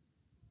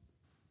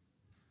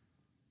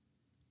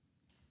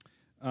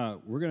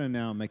 We're going to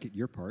now make it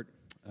your part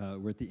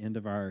we're at the end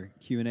of our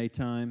Q&A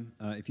time.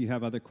 If you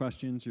have other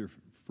questions, you're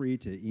free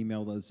to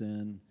email those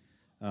in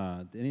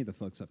to any of the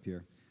folks up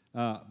here.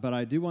 But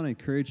I do want to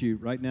encourage you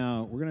right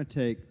now, we're going to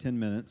take 10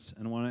 minutes,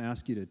 and I want to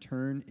ask you to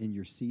turn in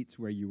your seats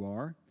where you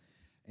are.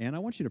 And I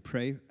want you to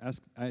pray.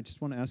 I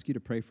just want to ask you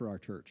to pray for our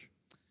church.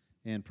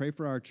 And pray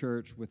for our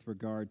church with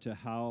regard to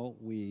how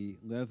we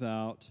live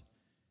out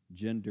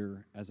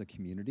gender as a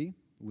community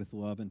with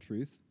love and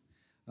truth.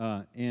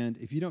 And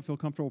if you don't feel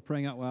comfortable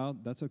praying out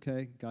loud, that's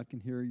okay. God can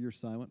hear your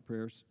silent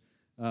prayers.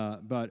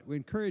 But we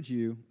encourage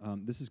you,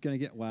 this is going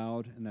to get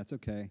loud, and that's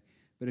okay.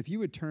 But if you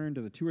would turn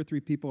to the 2 or 3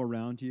 people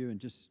around you and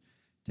just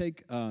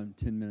take 10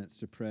 minutes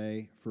to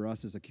pray for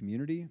us as a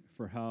community,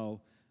 for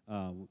how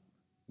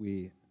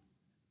we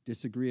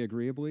disagree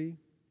agreeably,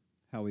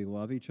 how we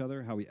love each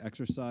other, how we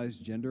exercise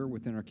gender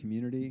within our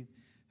community,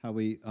 how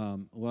we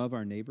love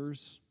our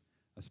neighbors,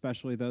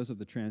 especially those of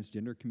the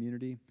transgender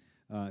community.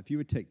 If you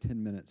would take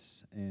 10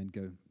 minutes and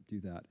go do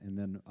that, and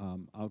then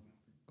I'll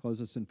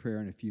close us in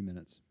prayer in a few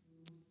minutes.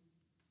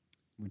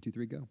 1, 2,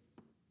 3, go.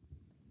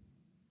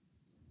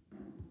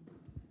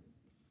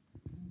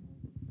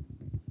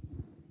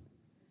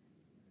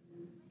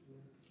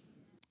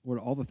 Lord,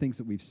 all the things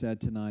that we've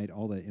said tonight,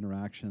 all the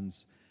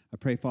interactions, I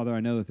pray, Father, I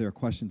know that there are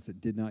questions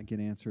that did not get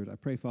answered. I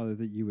pray, Father,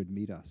 that you would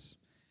meet us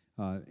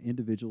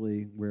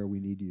individually where we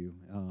need you.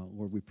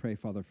 Lord, we pray,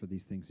 Father, for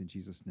these things in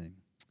Jesus' name.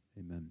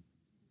 Amen.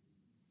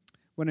 I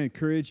want to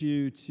encourage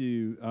you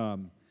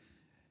to,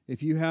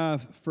 if you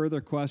have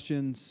further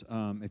questions,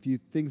 if you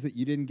things that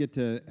you didn't get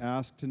to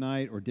ask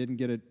tonight or didn't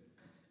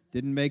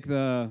make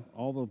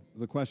all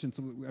the questions,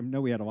 I know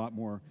we had a lot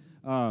more.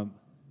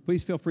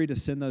 Please feel free to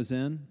send those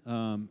in,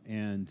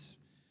 and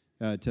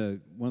to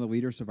one of the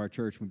leaders of our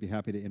church. We'd be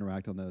happy to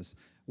interact on those.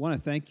 I want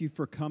to thank you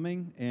for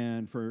coming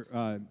and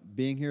for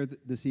being here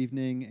this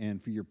evening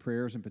and for your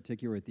prayers in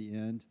particular at the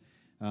end.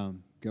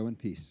 Go in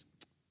peace.